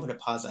deserves a moment of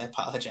pause. I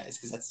apologize,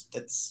 because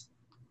that's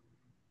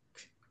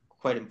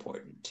quite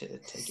important to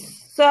take in.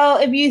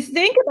 So if you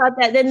think about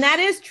that, then that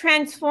is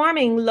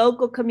transforming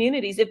local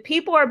communities. If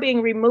people are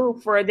being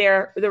removed for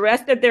the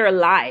rest of their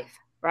life,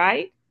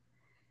 right?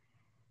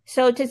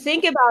 So to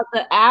think about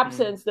the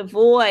absence, the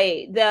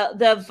void,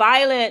 the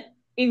violent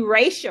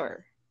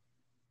erasure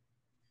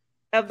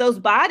of those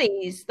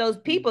bodies, those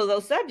people,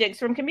 those subjects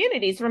from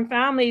communities, from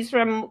families,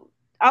 from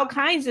all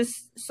kinds of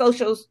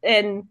social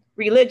and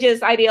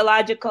religious,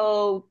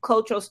 ideological,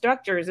 cultural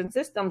structures and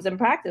systems and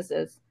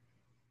practices.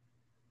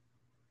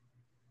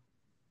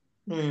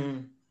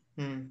 And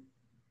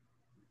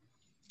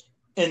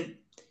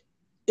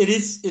it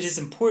is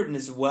important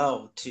as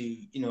well to,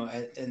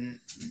 and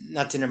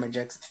not to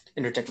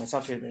interject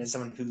myself here, but as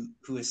someone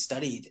who has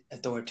studied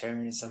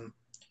authoritarianism,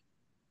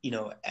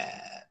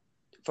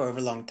 for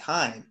a long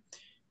time,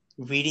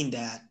 reading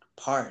that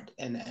part,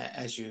 and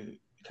as you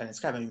kind of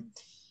described, I mean,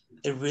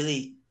 it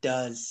really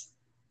does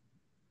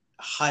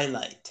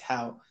highlight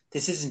how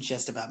this isn't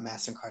just about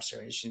mass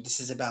incarceration. This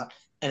is about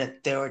an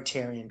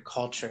authoritarian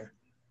culture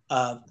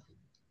of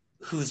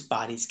whose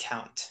bodies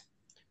count,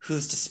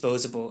 who's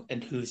disposable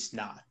and who's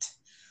not.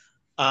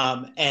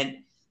 And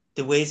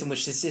the ways in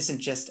which this isn't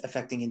just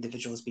affecting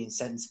individuals being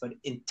sentenced, but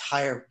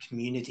entire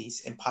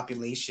communities and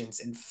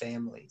populations and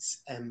families.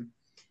 And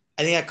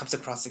I think that comes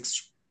across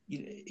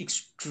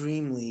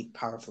extremely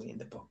powerfully in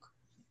the book.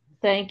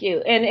 Thank you.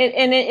 And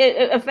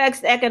it affects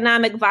the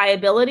economic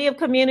viability of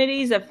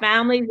communities, of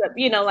families,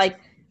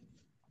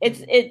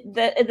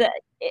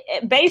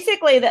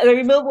 basically the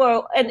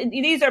removal, and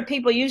these are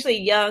people, usually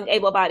young,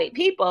 able-bodied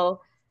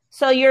people.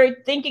 So you're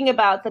thinking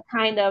about the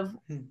kind of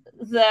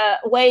the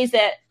ways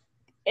that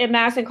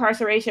mass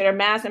incarceration or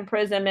mass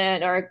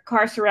imprisonment or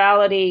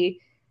carcerality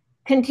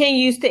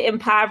continues to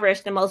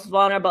impoverish the most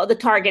vulnerable, the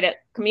targeted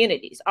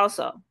communities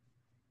also.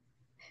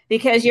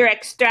 Because you're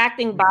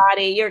extracting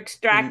body, you're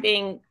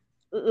extracting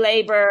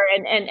labor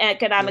and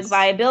economic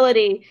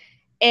viability,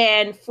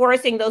 and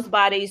forcing those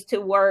bodies to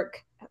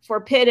work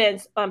for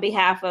pittance on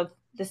behalf of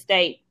the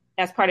state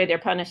as part of their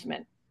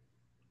punishment.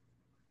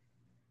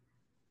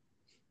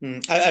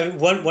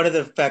 One of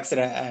the facts that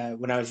I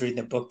when I was reading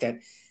the book that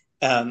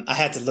I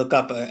had to look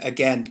up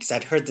again because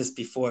I'd heard this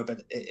before,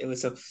 but it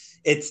was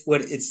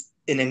it's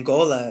in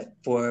Angola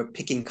for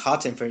picking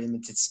cotton for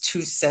inmates, it's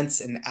 2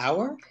 cents an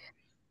hour,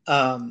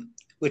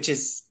 which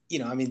is,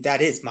 I mean,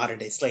 that is modern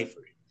day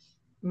slavery.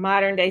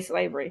 Modern day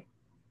slavery.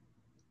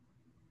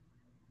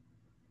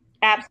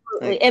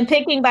 Absolutely. Right. And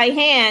picking by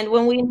hand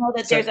when we know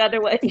that there's other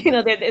ways,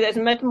 there's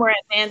much more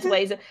advanced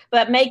ways,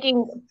 but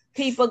making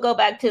people go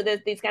back to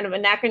these kind of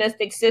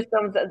anachronistic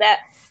systems that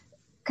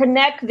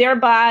connect their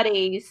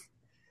bodies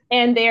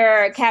and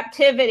their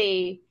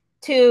captivity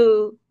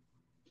to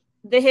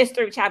the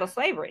history of chattel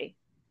slavery.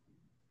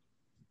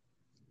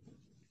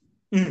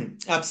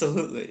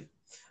 Absolutely.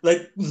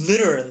 Like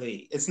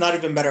literally, it's not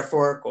even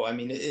metaphorical. I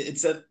mean,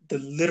 it's the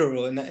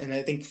literal. And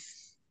I think,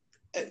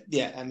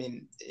 I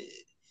mean,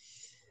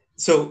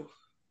 so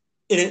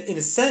in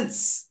a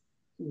sense,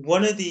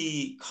 one of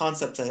the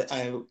concepts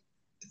I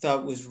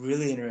thought was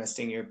really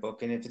interesting in your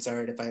book, and if it's all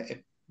right, if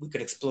we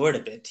could explore it a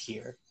bit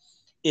here,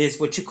 is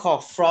what you call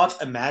fraught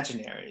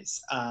imaginaries.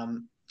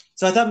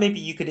 So I thought maybe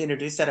you could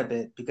introduce that a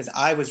bit, because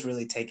I was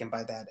really taken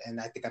by that. And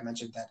I think I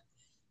mentioned that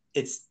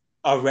it's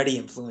already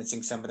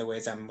influencing some of the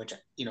ways I'm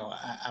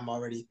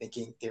already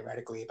thinking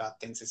theoretically about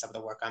things and some of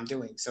the work I'm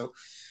doing. So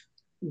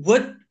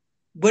what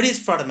is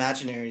fraught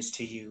imaginaries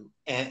to you,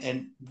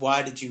 and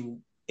why did you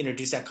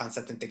introduce that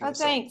concept and think it was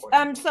so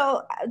important?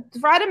 So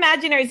fraught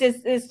imaginaries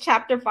is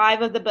chapter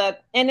 5 of the book,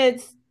 and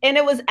it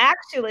was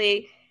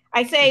actually,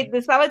 I say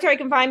the solitary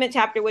confinement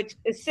chapter, which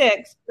is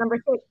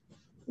number 6,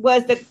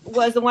 was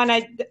the one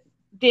I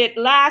did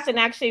last, and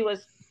actually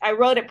I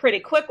wrote it pretty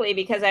quickly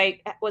because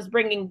I was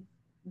bringing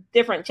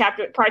different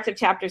parts of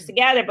chapters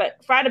together.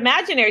 But fraught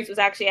imaginaries was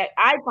actually,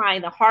 I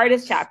find, the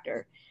hardest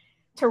chapter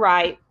to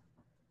write,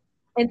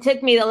 and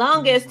took me the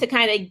longest to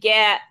kind of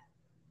get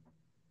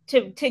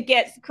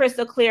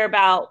crystal clear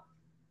about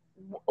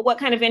what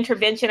kind of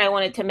intervention I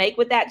wanted to make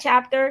with that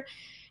chapter.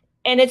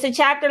 And it's a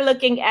chapter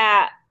looking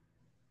at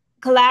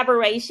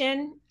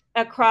collaboration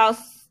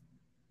across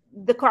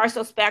the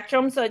carceral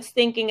spectrum. So it's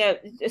thinking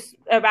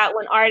about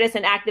when artists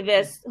and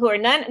activists who are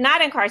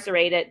not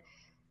incarcerated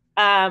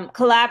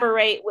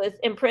collaborate with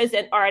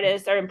imprisoned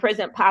artists or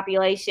imprisoned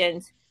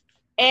populations.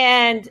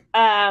 And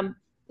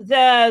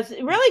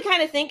really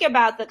kind of think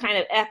about the kind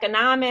of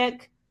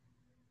economic,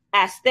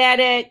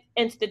 aesthetic,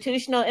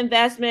 institutional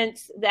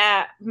investments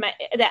that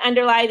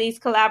underlie these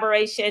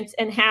collaborations,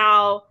 and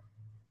how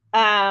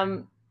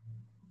often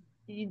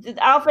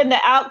the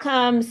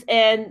outcomes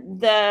and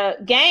the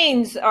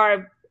gains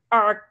are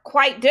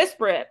quite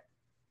disparate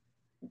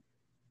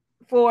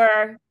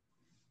for,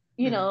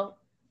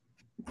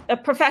 a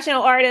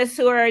professional artists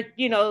who are,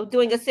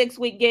 doing a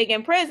 6-week gig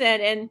in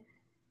prison,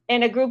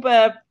 and a group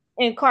of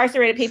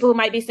incarcerated people who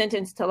might be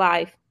sentenced to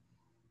life.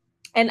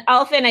 And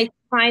often I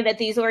find that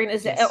these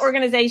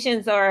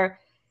organizations or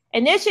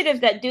initiatives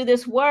that do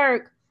this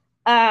work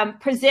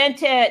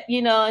present it,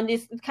 in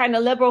this kind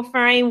of liberal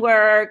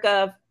framework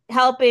of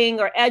helping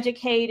or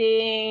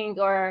educating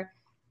or,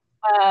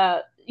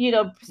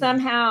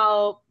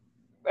 somehow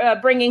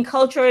bringing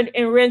cultural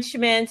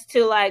enrichments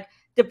to like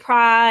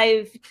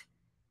deprived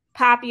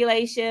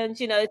populations.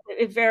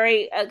 It's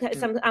very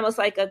almost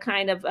like a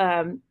kind of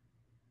a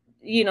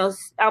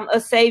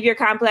savior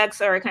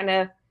complex, or a kind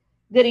of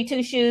goody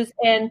two shoes.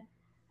 And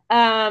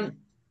the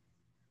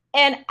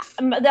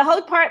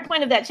whole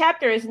point of that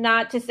chapter is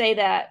not to say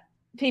that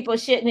people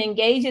shouldn't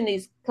engage in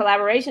these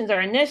collaborations or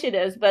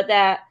initiatives, but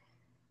that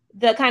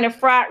the kind of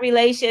fraught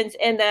relations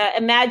and the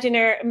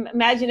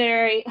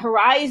imaginary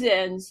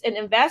horizons and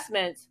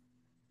investments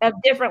of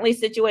differently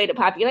situated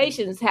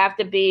populations have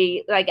to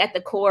be like at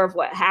the core of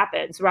what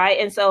happens, right?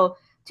 And so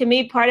to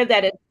me, part of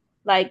that is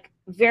like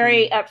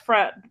very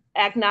upfront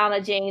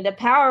acknowledging the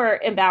power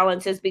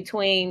imbalances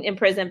between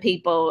imprisoned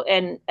people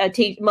and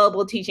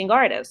mobile teaching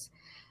artists.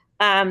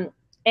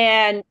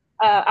 And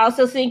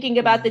also thinking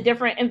about the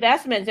different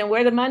investments and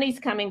where the money's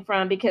coming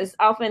from, because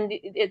often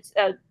it's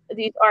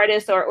these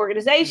artists or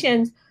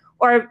organizations,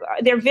 or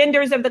they're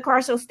vendors of the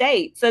carceral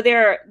state. So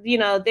their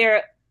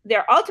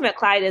ultimate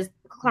client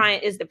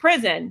is the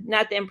prison,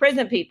 not the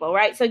imprisoned people,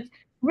 right? So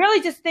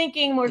really just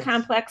thinking more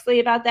complexly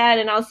about that,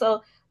 and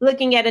also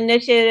looking at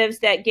initiatives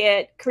that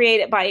get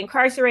created by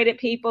incarcerated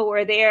people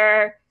where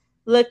they're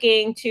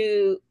looking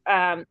to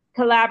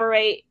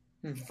collaborate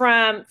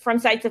from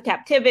sites of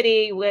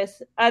captivity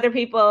with other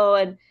people,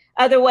 and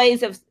other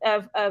ways of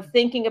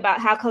thinking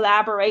about how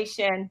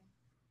collaboration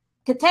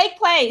could take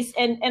place,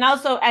 and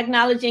also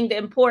acknowledging the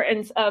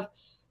importance of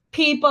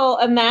people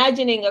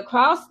imagining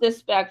across the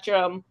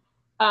spectrum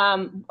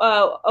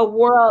a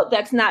world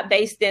that's not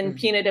based in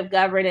punitive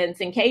governance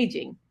and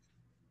caging.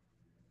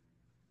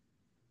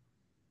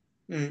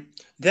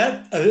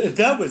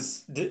 That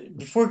was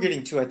before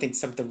getting to, I think,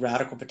 some of the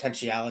radical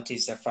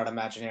potentialities that fraud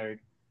imaginary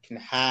can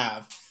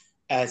have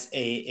as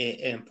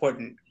an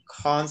important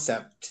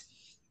concept.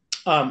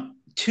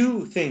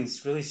 Two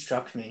things really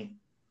struck me.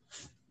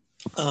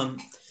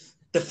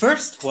 The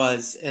first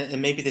was,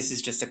 and maybe this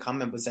is just a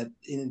comment, was that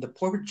in the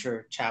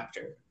portraiture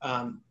chapter,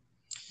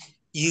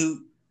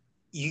 you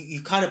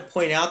kind of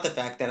point out the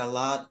fact that a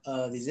lot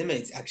of these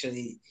inmates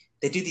actually,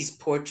 they do these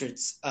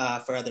portraits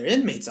for other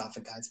inmates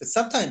oftentimes, but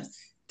sometimes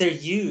they're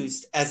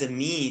used as a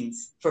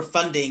means for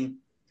funding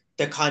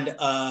the kind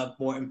of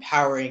more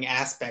empowering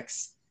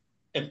aspects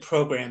and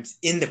programs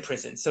in the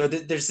prison. So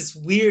there's this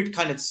weird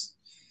kind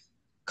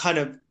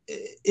of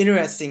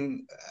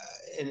interesting,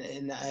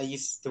 and I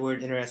use the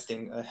word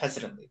interesting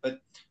hesitantly, but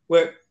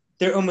where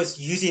they're almost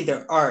using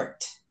their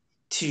art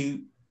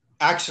to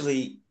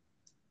actually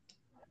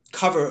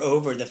cover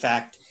over the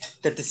fact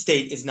that the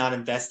state is not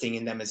investing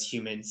in them as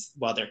humans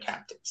while they're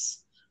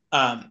captives.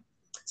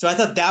 So I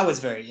thought that was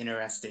very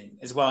interesting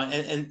as well.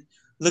 And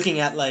looking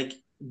at like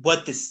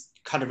what this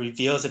kind of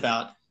reveals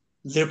about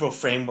liberal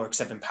frameworks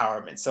of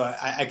empowerment. So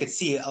I could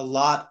see a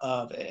lot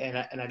of,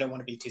 and I don't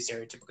want to be too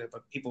stereotypical,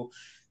 but people,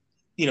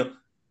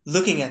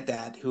 looking at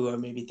that who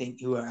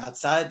are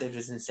outside their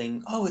business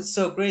saying, oh, it's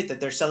so great that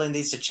they're selling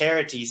these to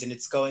charities and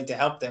it's going to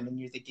help them. And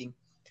you're thinking,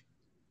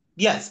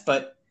 yes,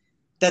 but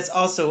that's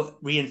also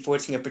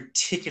reinforcing a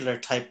particular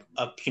type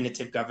of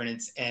punitive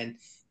governance, and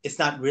it's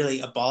not really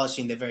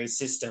abolishing the very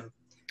system.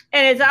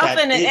 And it's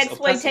often an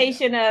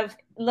exploitation of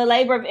the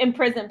labor of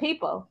imprisoned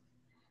people.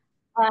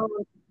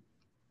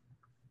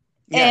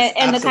 Yes,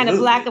 and the kind of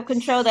lack of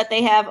control that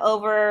they have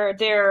over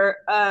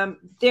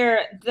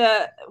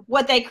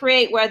what they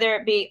create, whether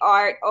it be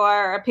art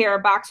or a pair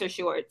of boxer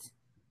shorts.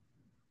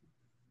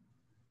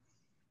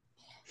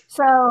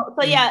 So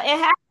yeah, it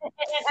has,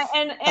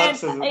 and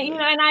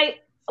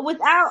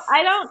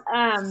I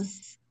don't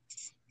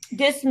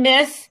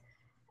dismiss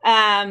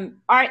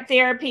art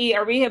therapy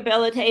or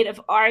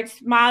rehabilitative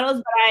arts models,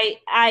 but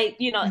I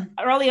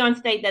early on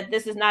state that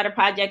this is not a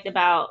project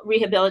about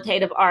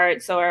rehabilitative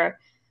arts or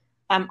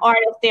art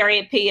of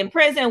therapy in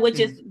prison, which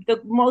is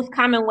the most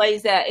common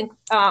ways that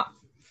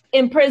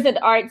imprisoned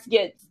arts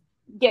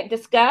get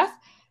discussed.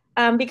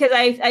 Because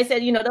I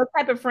said, those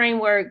type of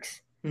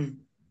frameworks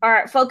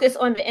are focused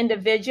on the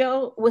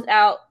individual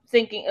without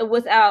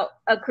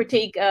a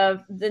critique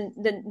of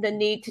the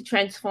need to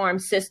transform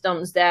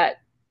systems that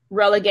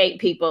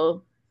relegate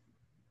people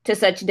to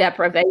such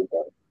deprivation.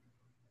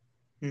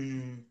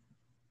 And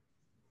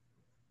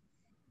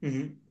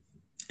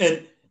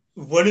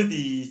one of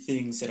the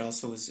things that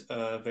also was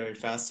very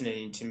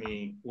fascinating to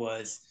me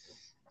was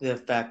the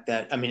fact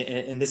that,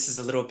 and this is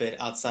a little bit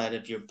outside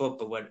of your book,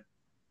 but what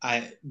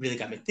I really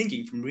got me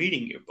thinking from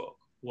reading your book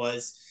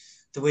was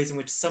the ways in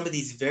which some of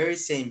these very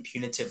same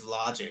punitive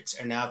logics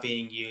are now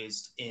being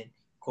used in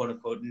quote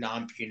unquote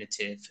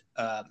non-punitive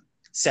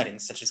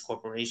settings, such as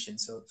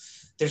corporations. So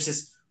there's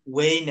this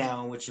way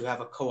now in which you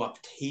have a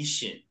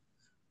co-optation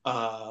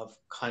of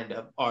kind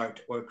of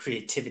art or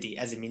creativity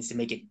as a means to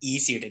make it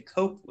easier to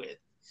cope with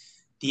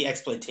the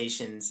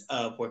exploitations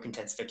of work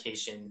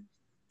intensification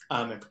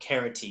and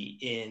precarity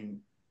in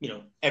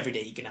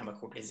everyday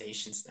economic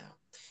organizations now.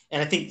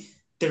 And I think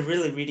that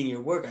really reading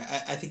your work,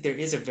 I think there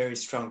is a very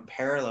strong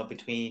parallel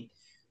between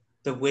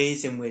the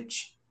ways in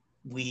which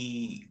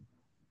we,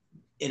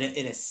 in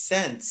a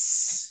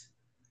sense,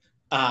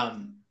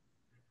 in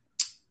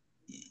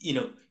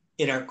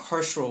our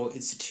carceral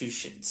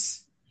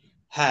institutions,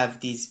 have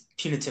these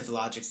punitive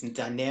logics and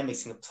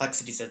dynamics and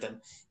complexities of them,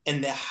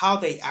 and how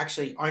they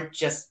actually aren't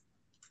just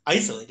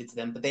isolated to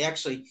them, but they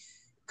actually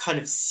kind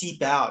of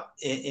seep out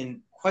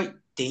in quite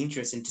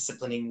dangerous and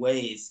disciplining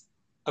ways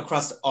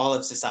across all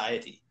of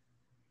society.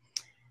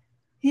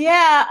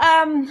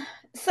 Yeah.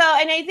 So,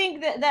 and I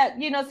think that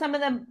some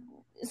of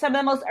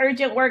the most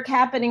urgent work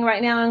happening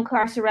right now in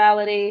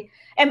carcerality.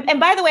 And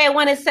by the way, I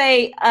want to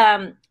say,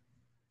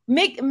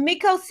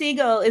 Miko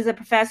Siegel is a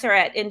professor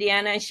at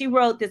Indiana, and she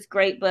wrote this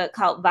great book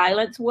called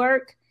Violence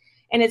Work.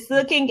 And it's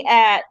looking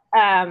at,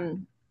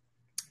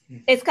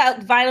 it's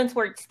called Violence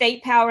Work,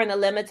 State Power and the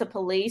Limits of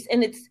Police.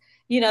 And it's,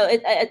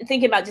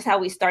 thinking about just how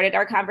we started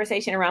our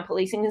conversation around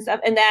policing and stuff,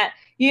 and that,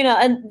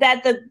 and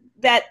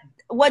that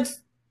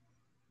what's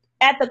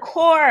at the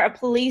core of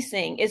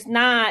policing is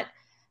not,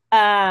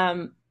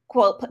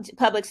 quote,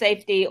 public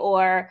safety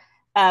or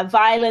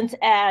violence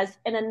as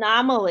an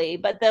anomaly,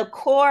 but the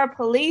core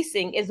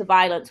policing is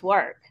violence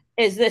work.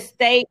 Is the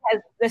state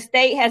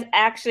has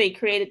actually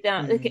created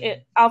them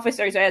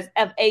officers as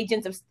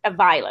agents of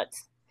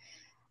violence,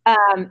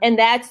 and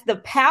that's the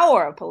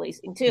power of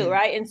policing too,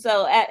 right? And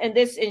so,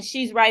 and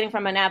she's writing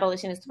from an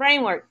abolitionist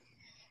framework,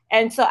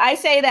 and so I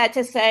say that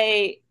to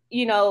say,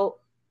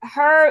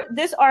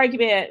 this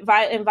argument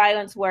in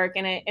Violence Work,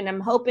 and I'm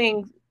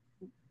hoping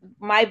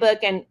my book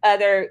and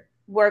other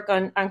work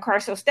on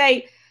carceral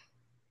state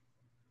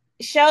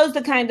shows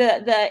the kind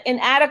of the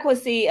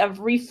inadequacy of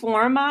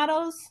reform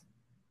models,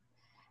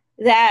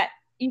 that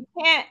you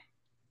can't,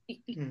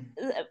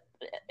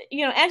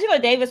 you know, Angela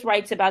Davis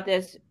writes about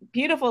this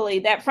beautifully,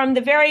 that from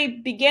the very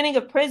beginning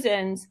of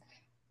prisons,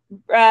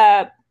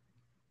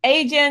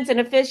 agents and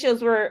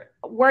officials were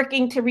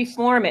working to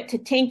reform it, to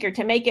tinker,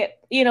 to make it,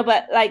 you know,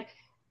 but like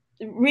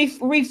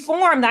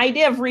reform, the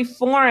idea of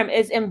reform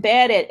is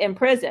embedded in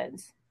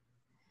prisons.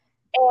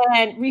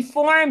 And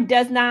reform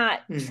does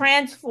not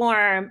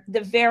transform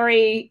the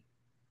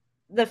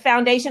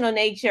foundational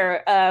nature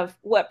of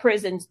what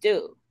prisons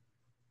do.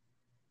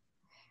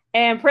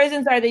 And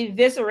prisons are the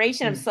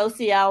evisceration of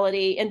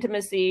sociality,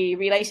 intimacy,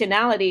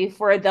 relationality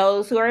for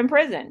those who are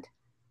imprisoned.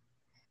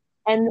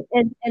 And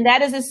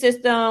that is a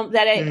system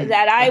that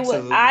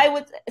I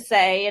would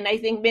say, and I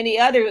think many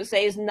others would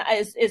say, is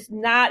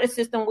not a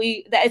system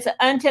that it's an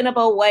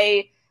untenable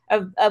way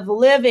of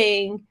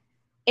living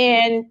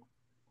in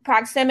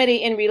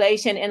proximity, in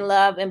relation, in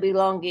love, and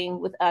belonging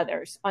with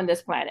others on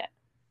this planet.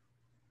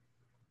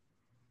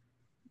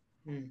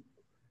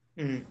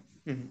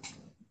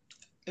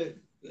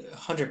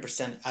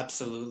 100%,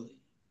 absolutely.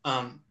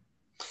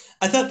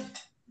 I thought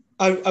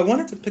I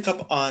wanted to pick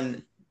up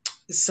on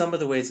some of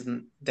the ways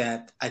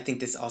that I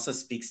think this also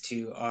speaks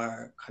to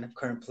our kind of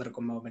current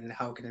political moment and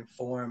how it can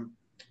inform,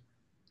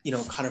 you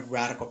know, kind of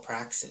radical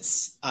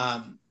praxis.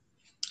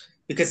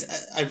 Because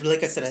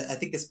like I said, I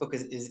think this book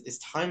is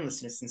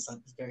timeless in a sense, like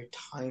it's very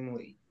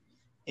timely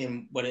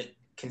in what it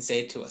can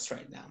say to us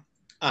right now.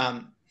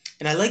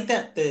 And I like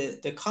that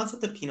the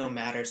concept of Pinot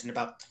matters, and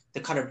about the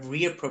kind of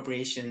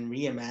reappropriation and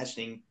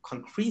reimagining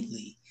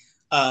concretely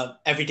of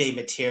everyday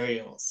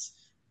materials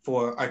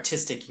for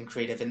artistic and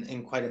creative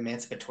and quite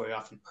emancipatory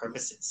often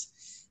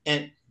purposes.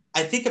 And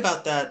I think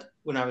about that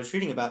when I was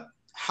reading about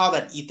how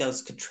that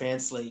ethos could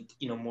translate,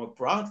 you know, more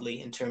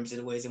broadly in terms of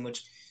the ways in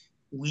which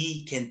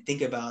we can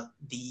think about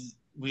the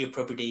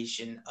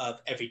reappropriation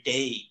of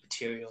everyday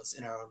materials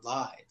in our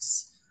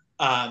lives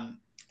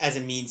as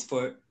a means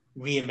for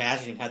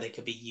reimagining how they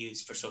could be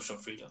used for social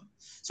freedom.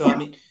 So, I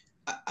mean,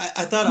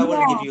 I thought I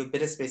want to give you a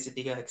bit of space to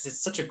think about it, because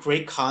it's such a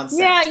great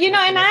concept. Yeah, you know,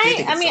 and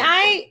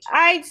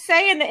I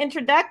say in the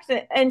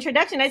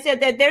introduction, I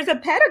said that there's a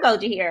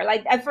pedagogy here.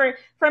 Like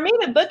for me,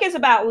 the book is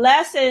about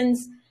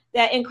lessons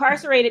that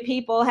incarcerated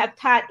people have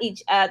taught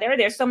each other.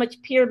 There's so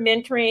much peer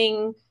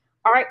mentoring,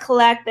 art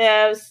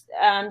collectives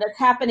that's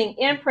happening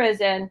in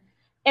prison,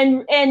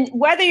 and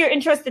whether you're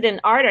interested in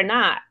art or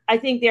not, I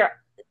think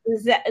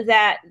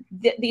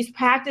these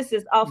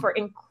practices offer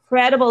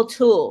incredible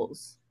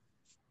tools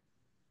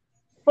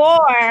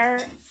for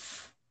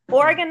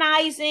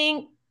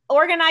organizing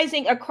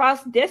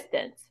across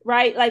distance,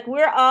 right? Like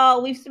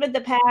we've spent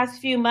the past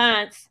few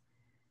months,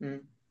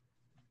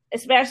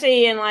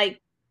 especially in, like,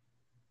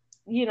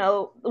 you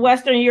know,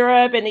 Western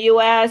Europe and the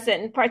US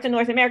and parts of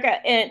North America,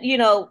 and, you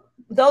know,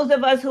 those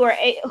of us who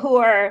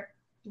are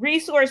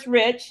resource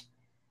rich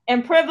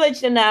and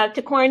privileged enough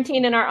to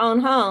quarantine in our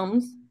own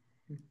homes,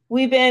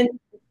 we've been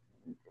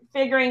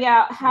figuring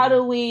out how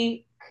do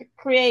we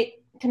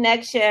create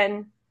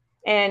connection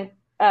and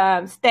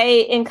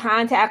stay in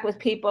contact with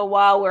people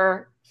while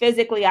we're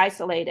physically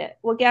isolated.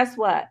 Well, guess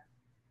what?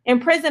 In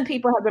prison,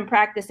 people have been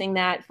practicing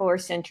that for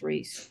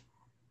centuries.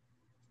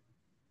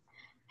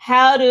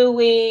 How do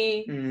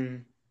we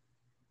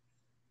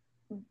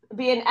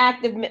be an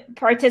active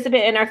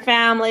participant in our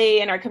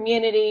family, in our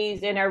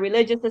communities, in our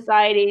religious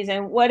societies,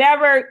 and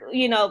whatever,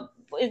 you know,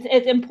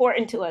 it's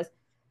important to us?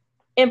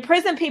 In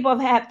prison, people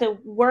have to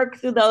work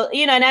through those,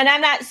 you know, and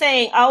I'm not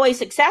saying always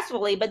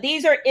successfully, but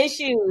these are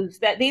issues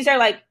these are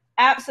like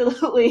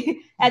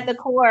absolutely at the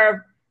core of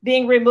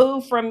being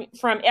removed from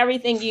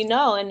everything you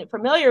know and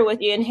familiar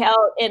with you, and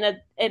held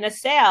in a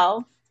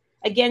cell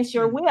against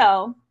your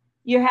will.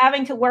 You're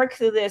having to work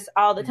through this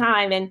all the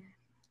time. And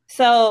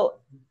so,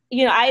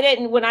 you know,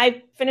 when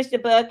I finished the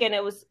book and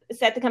it was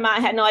set to come out,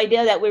 I had no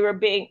idea that we were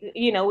being,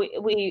 you know,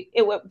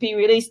 it would be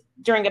released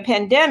during a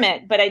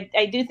pandemic. But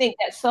I do think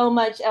that so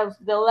much of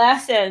the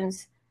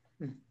lessons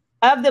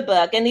of the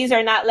book, and these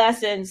are not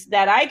lessons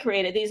that I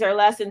created, these are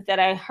lessons that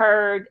I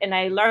heard and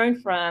I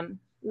learned from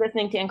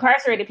listening to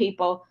incarcerated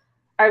people,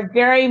 are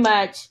very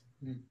much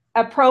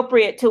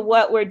appropriate to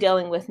what we're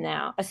dealing with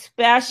now,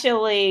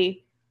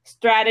 especially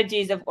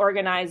strategies of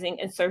organizing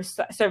and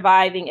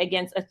surviving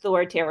against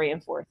authoritarian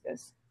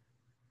forces.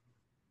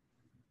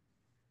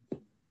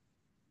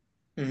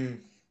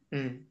 And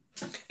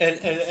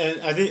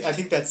I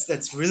think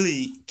that's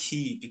really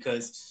key,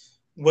 because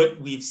what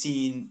we've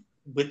seen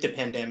with the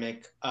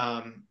pandemic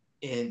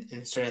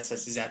in certain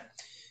aspects is that,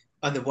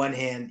 on the one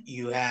hand,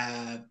 you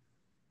have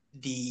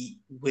the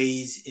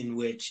ways in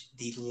which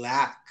the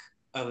lack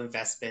of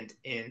investment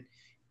in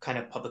kind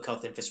of public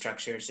health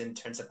infrastructures in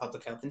terms of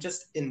public health and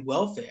just in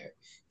welfare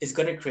is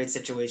going to create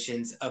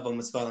situations of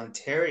almost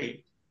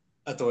voluntary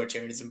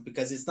authoritarianism,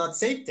 because it's not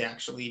safe to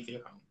actually leave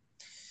your home.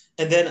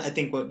 And then I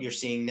think what you're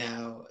seeing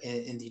now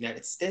in the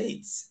United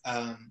States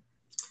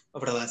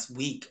over the last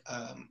week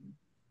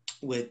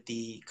with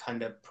the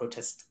kind of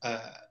protest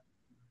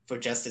for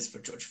justice for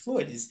George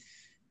Floyd is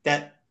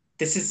that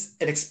this is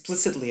an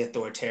explicitly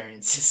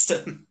authoritarian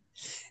system.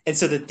 And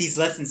so that these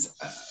lessons,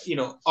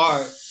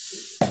 are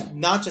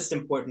not just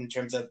important in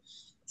terms of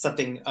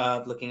something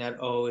of looking at,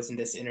 oh, isn't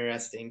this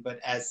interesting, but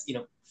as,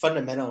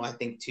 fundamental, I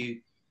think, to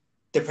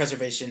the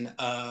preservation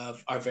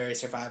of our very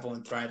survival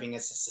and thriving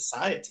as a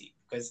society.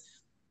 Because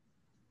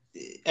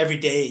every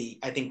day,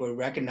 I think we're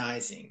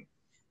recognizing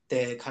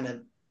the kind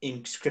of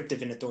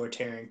inscriptive and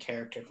authoritarian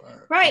character of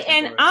our right.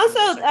 And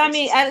also, I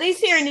mean, at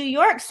least here in New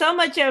York, so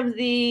much of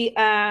the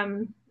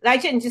I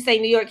shouldn't just say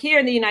New York, here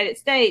in the United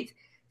States,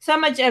 so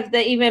much of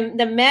even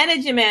the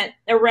management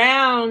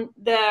around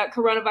the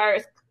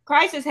coronavirus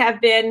crisis have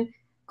been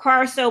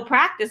carceral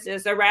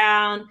practices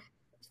around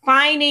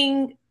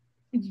finding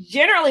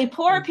generally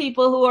poor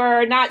people who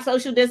are not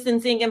social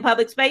distancing in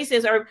public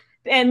spaces,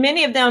 and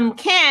many of them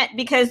can't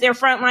because they're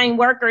frontline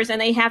workers and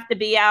they have to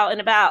be out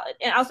and about.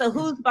 And also,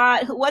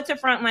 what's a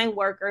frontline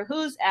worker?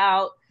 Who's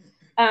out?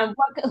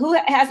 Who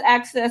has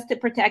access to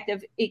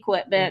protective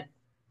equipment?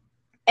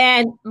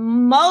 And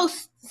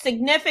most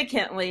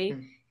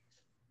significantly,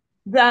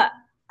 the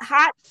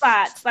hot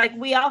spots, like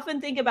we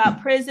often think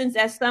about prisons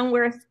as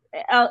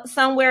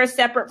somewhere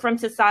separate from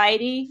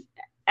society,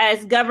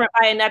 as governed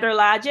by another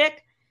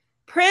logic.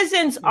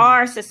 Prisons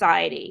are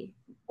society.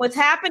 What's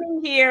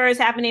happening here is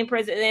happening in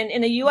prison. And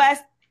in the U.S.,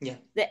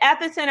 the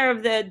epicenter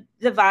of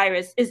the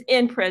virus is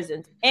in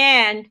prisons.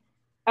 And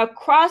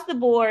across the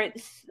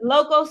board,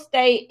 local,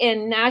 state,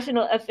 and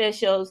national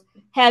officials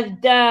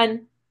have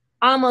done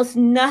almost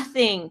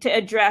nothing to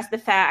address the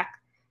fact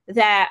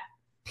that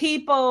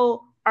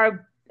people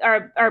are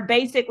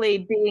basically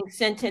being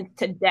sentenced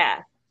to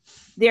death.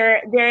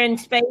 They're in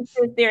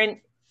spaces, they're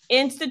in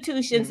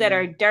institutions that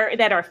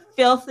are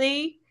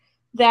filthy,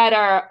 that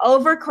are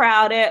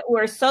overcrowded,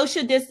 where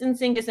social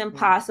distancing is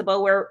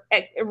impossible, where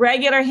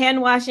regular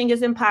hand washing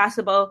is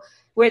impossible,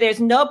 where there's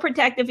no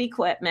protective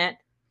equipment.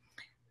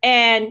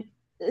 And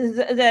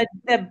the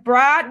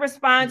broad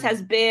response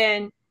has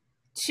been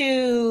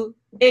to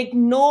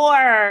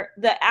ignore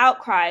the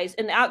outcries.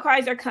 And the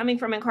outcries are coming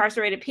from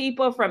incarcerated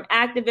people, from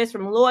activists,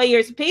 from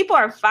lawyers. People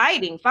are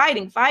fighting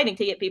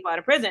to get people out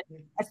of prison.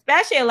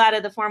 Especially a lot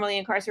of the formerly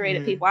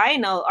incarcerated people I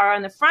know are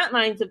on the front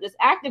lines of this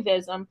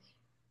activism.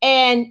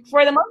 And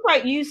for the most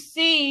part, you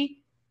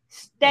see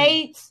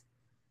states,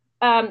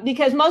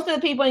 because most of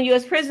the people in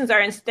U.S. prisons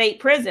are in state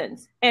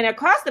prisons. And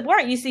across the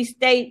board, you see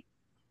state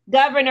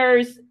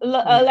governors,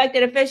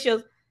 elected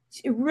officials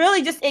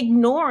really just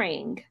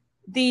ignoring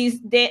these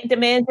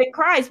demands and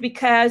cries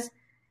because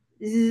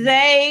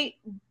they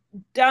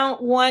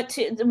don't want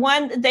to,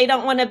 they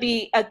don't want to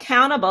be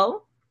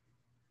accountable.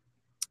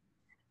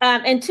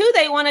 And two,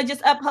 they want to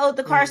just uphold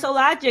the carceral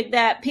logic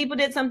that people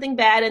did something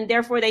bad and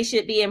therefore they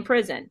should be in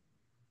prison.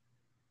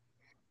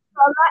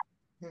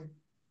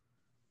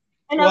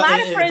 A lot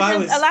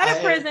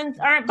of prisons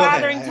aren't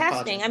bothering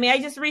testing. I mean, I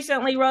just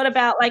recently wrote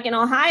about, like in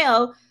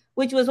Ohio,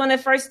 which was one of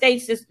the first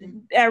states to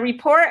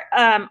report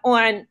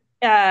on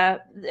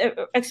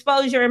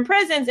exposure in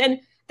prisons, and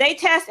they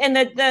test, and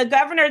the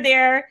governor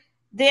there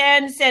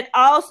then said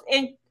all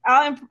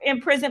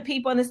imprisoned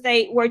people in the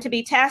state were to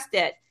be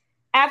tested.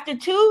 After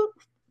two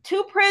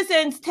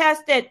prisons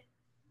tested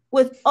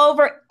with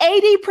over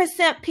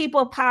 80%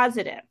 people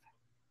positive,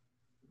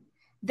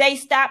 they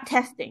stopped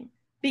testing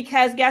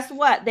because guess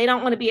what? They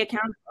don't want to be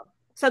accountable.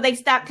 So they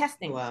stopped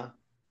testing. Wow.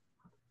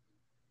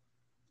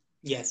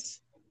 Yes.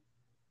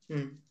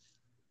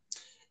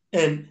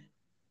 And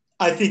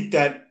I think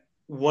that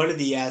one of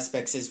the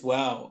aspects as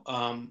well,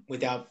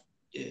 without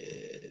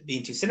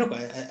being too cynical,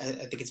 I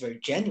think it's very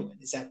genuine,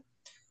 is that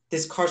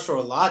this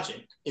carceral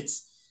logic,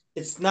 it's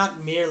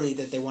not merely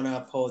that they want to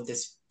uphold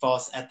this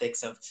false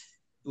ethics of,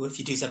 well, if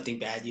you do something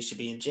bad, you should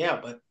be in jail.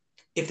 But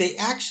if they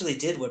actually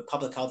did what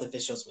public health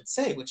officials would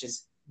say, which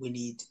is we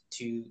need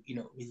to,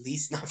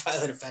 release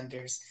nonviolent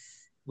offenders.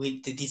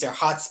 These are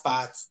hot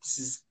spots. This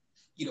is,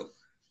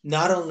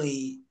 not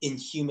only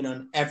inhuman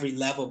on every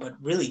level, but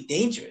really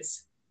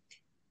dangerous.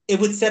 It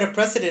would set a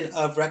precedent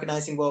of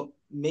recognizing, well,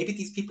 maybe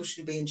these people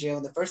shouldn't be in jail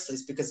in the first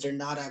place because they're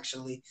not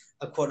actually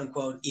a quote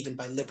unquote, even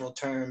by liberal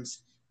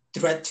terms,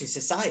 threat to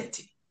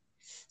society.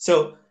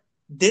 So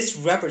this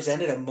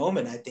represented a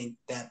moment, I think,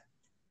 that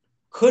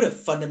could have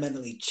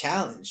fundamentally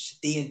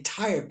challenged the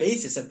entire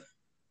basis of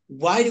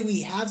why do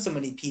we have so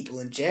many people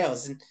in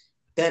jails? And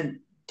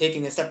then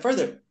taking a step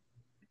further,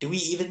 do we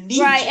even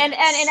need right? jails?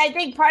 And I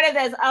think part of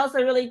that is also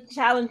really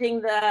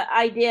challenging the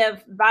idea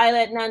of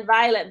violent,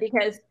 nonviolent,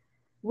 because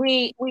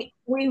we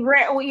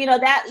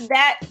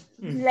that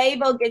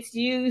label gets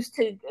used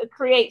to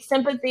create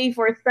sympathy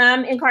for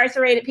some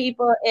incarcerated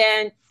people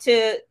and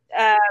to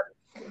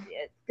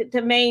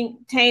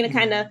maintain a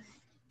kind of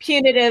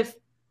punitive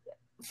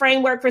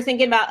framework for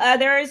thinking about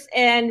others.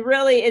 And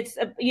really it's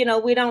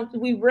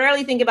we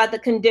rarely think about the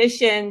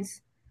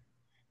conditions,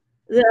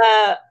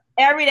 the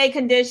everyday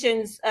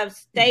conditions of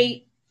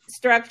state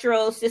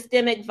structural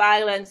systemic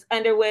violence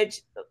under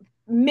which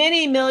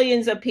many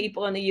millions of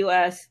people in the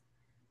US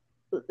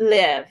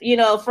live,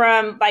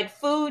 from like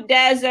food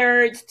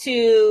deserts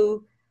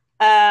to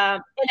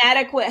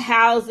inadequate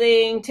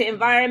housing, to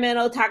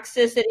environmental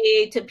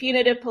toxicity, to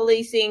punitive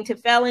policing, to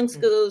failing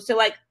schools, to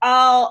like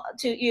all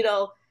to, you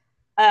know,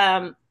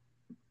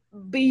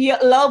 be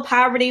low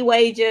poverty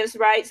wages,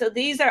 right? So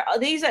those are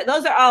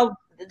all,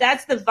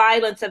 that's the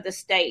violence of the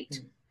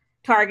state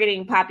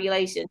targeting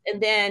populations.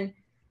 And then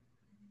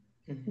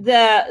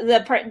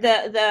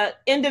the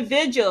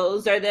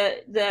individuals or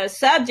the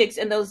subjects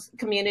in those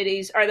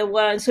communities are the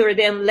ones who are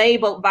then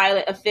labeled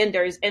violent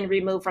offenders and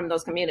removed from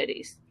those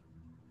communities.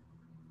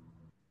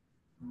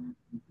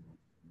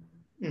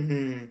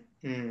 Mm-hmm.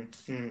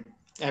 Mm-hmm.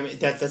 I mean,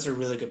 that's a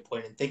really good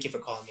point, and thank you for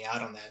calling me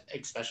out on that,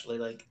 especially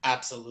like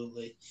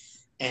absolutely.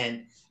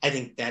 And I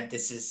think that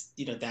this is,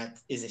 that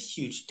is a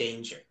huge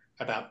danger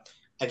about,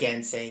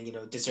 again, saying,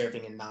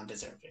 deserving and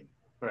non-deserving,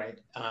 right?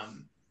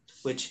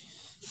 Which,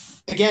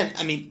 again,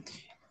 I mean,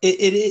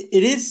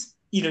 it is,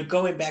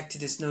 going back to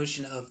this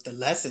notion of the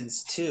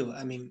lessons too.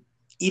 I mean,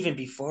 even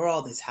before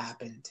all this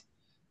happened,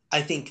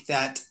 I think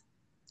that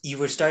you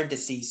were starting to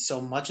see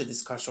so much of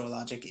this carceral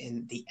logic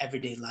in the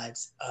everyday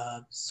lives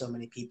of so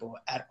many people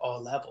at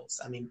all levels.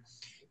 I mean,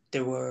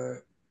 there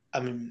were, I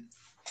mean,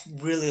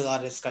 really a lot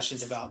of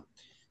discussions about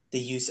the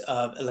use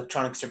of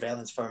electronic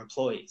surveillance for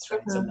employees, right?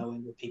 So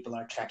knowing that people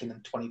are tracking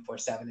them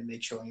 24/7 and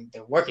make sure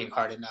they're working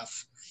hard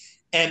enough.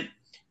 And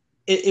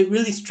it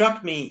really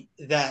struck me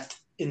that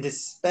in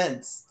this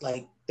sense,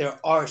 like, there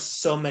are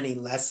so many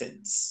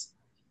lessons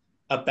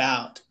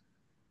about,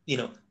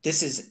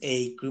 this is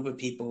a group of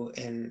people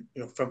and,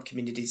 from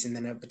communities and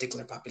then a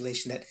particular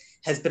population that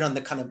has been on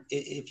the kind of,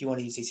 if you want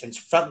to use these terms,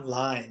 front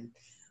line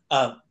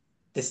of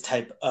this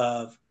type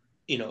of,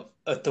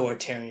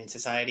 authoritarian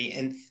society,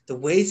 and the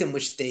ways in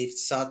which they've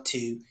sought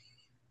to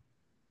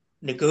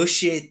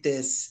negotiate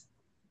this,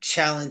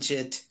 challenge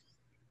it,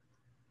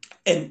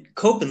 and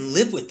cope and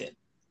live with it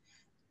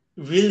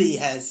really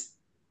is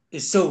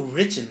so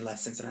rich in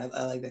lessons. And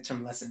I like that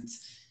term,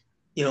 lessons,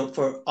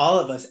 for all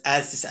of us,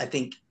 as this, I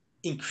think,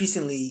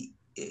 increasingly,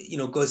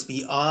 goes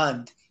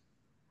beyond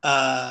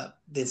the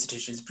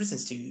institutions of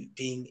prisons to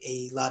being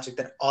a logic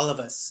that all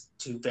of us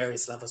to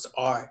various levels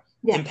are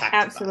impacted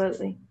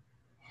absolutely by.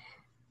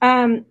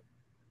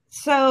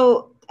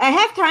 So I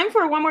have time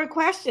for one more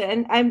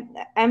question. I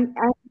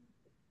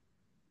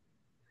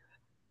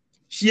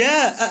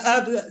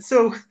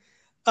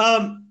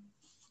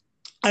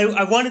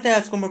wanted to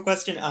ask one more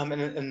question,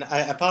 and I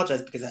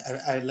apologize because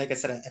I like I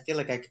said, I feel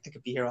like I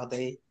could be here all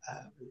day.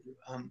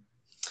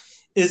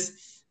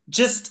 Is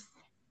just,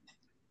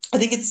 I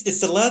think it's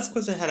the last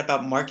question I had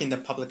about marking the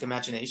public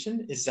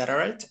imagination. Is that all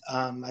right?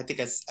 I think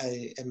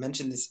I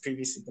mentioned this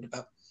previously, but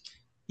about,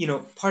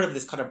 part of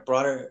this kind of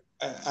broader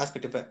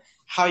aspect of it,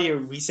 how your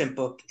recent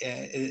book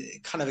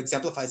kind of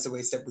exemplifies the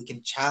ways that we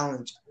can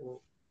challenge,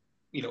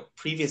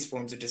 previous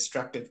forms of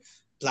destructive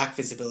Black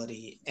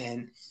visibility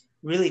and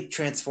really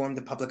transform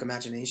the public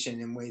imagination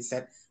in ways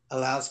that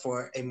allows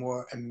for a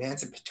more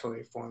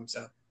emancipatory forms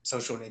of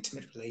social and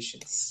intimate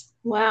relations.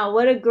 Wow,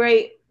 what a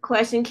great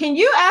question. Can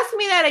you ask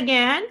me that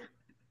again?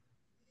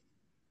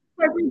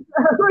 I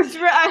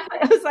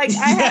was like,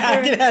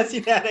 I can ask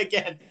you that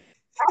again.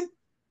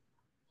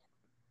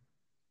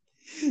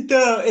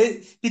 No,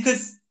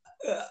 because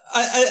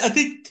I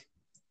think,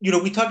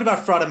 we talked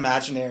about fraught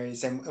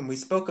imaginaries and we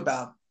spoke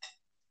about,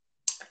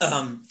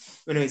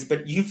 anyways,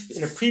 but you've,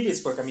 in a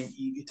previous work, I mean,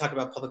 you talk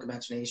about public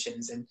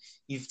imaginations, and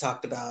you've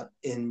talked about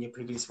in your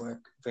previous work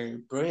very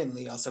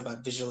brilliantly also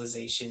about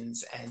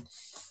visualizations and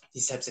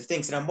these types of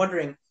things. And I'm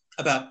wondering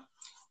about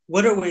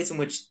what are ways in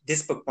which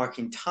this book,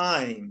 Marking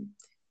Time,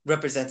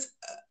 represents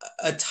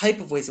a type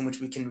of ways in which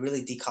we can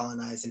really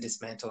decolonize and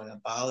dismantle and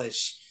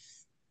abolish,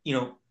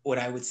 what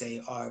I would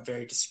say are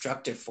very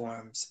destructive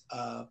forms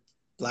of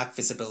Black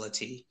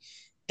visibility,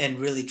 and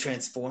really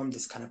transform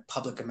this kind of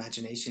public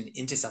imagination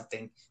into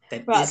something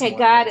that is okay,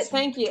 got it.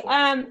 Thank you.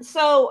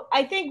 So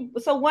I think,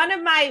 so one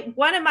of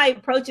my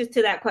approaches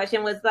to that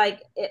question was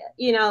like,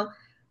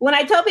 when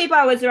I told people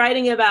I was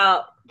writing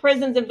about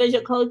prisons and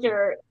visual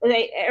culture,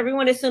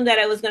 everyone assumed that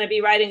I was going to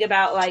be writing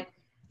about like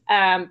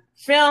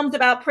films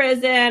about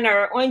prison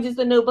or Orange is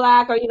the New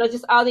Black, or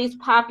just all these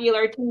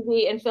popular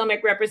TV and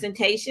filmic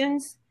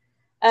representations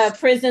of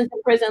prisons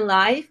and prison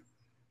life.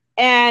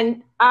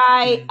 And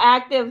I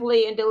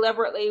actively and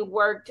deliberately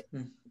worked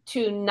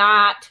to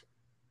not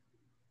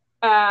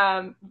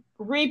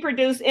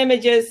reproduce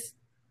images,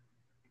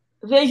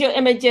 visual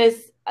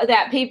images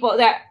that people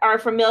that are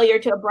familiar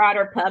to a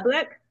broader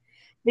public.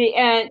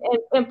 And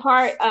in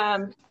part,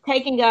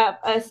 taking up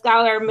a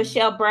scholar,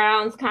 Michelle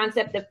Brown's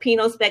concept of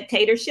penal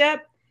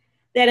spectatorship,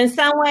 that in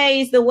some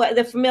ways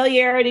the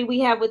familiarity we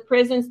have with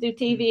prisons through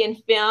TV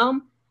and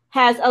film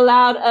has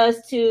allowed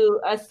us to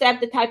accept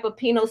the type of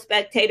penal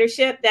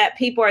spectatorship that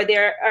people are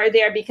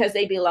there because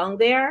they belong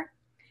there.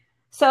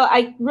 So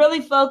I really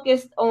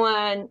focused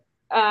on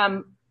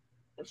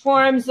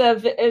forms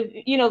of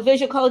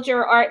visual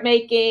culture, art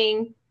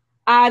making,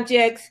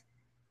 objects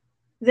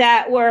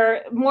that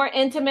were more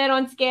intimate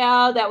on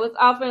scale, that was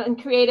often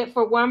created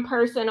for one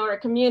person or a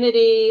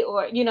community,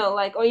 or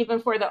or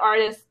even for the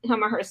artist,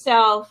 him or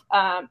herself.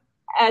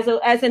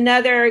 as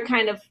another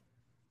kind of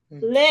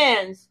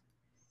lens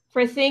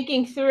for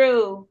thinking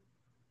through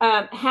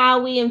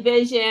how we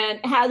envision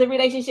how the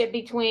relationship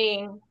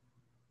between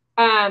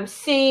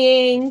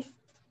seeing,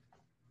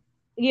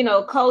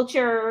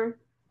 culture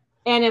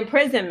and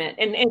imprisonment,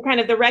 and kind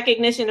of the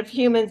recognition of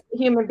human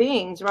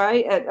beings,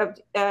 right? Of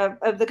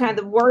the kind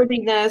of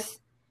worthiness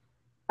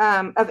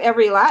of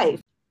every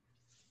life.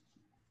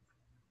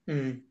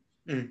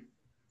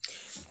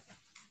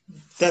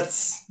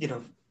 That's,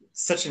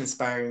 such an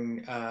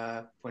inspiring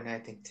point, I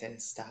think, to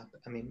stop.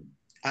 I mean,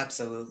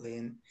 absolutely.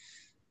 And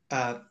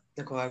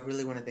Nicole, I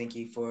really want to thank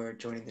you for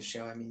joining the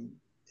show. I mean,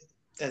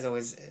 as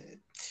always,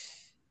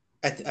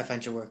 I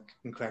find your work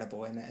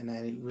incredible, and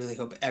I really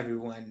hope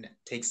everyone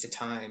takes the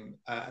time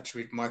to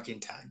read Marking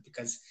Time,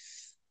 because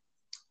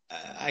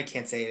I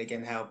can't say it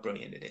again how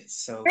brilliant it is.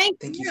 So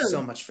thank you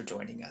so much for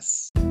joining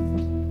us.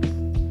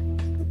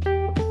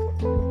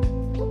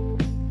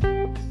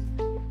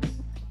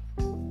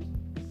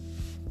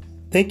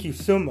 Thank you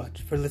so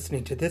much for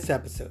listening to this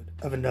episode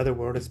of Another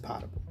World is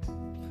Potable.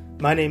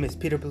 My name is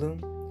Peter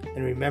Bloom,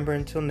 and remember,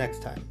 until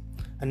next time,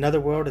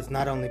 another world is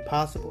not only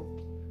possible,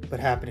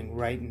 but happening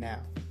right now.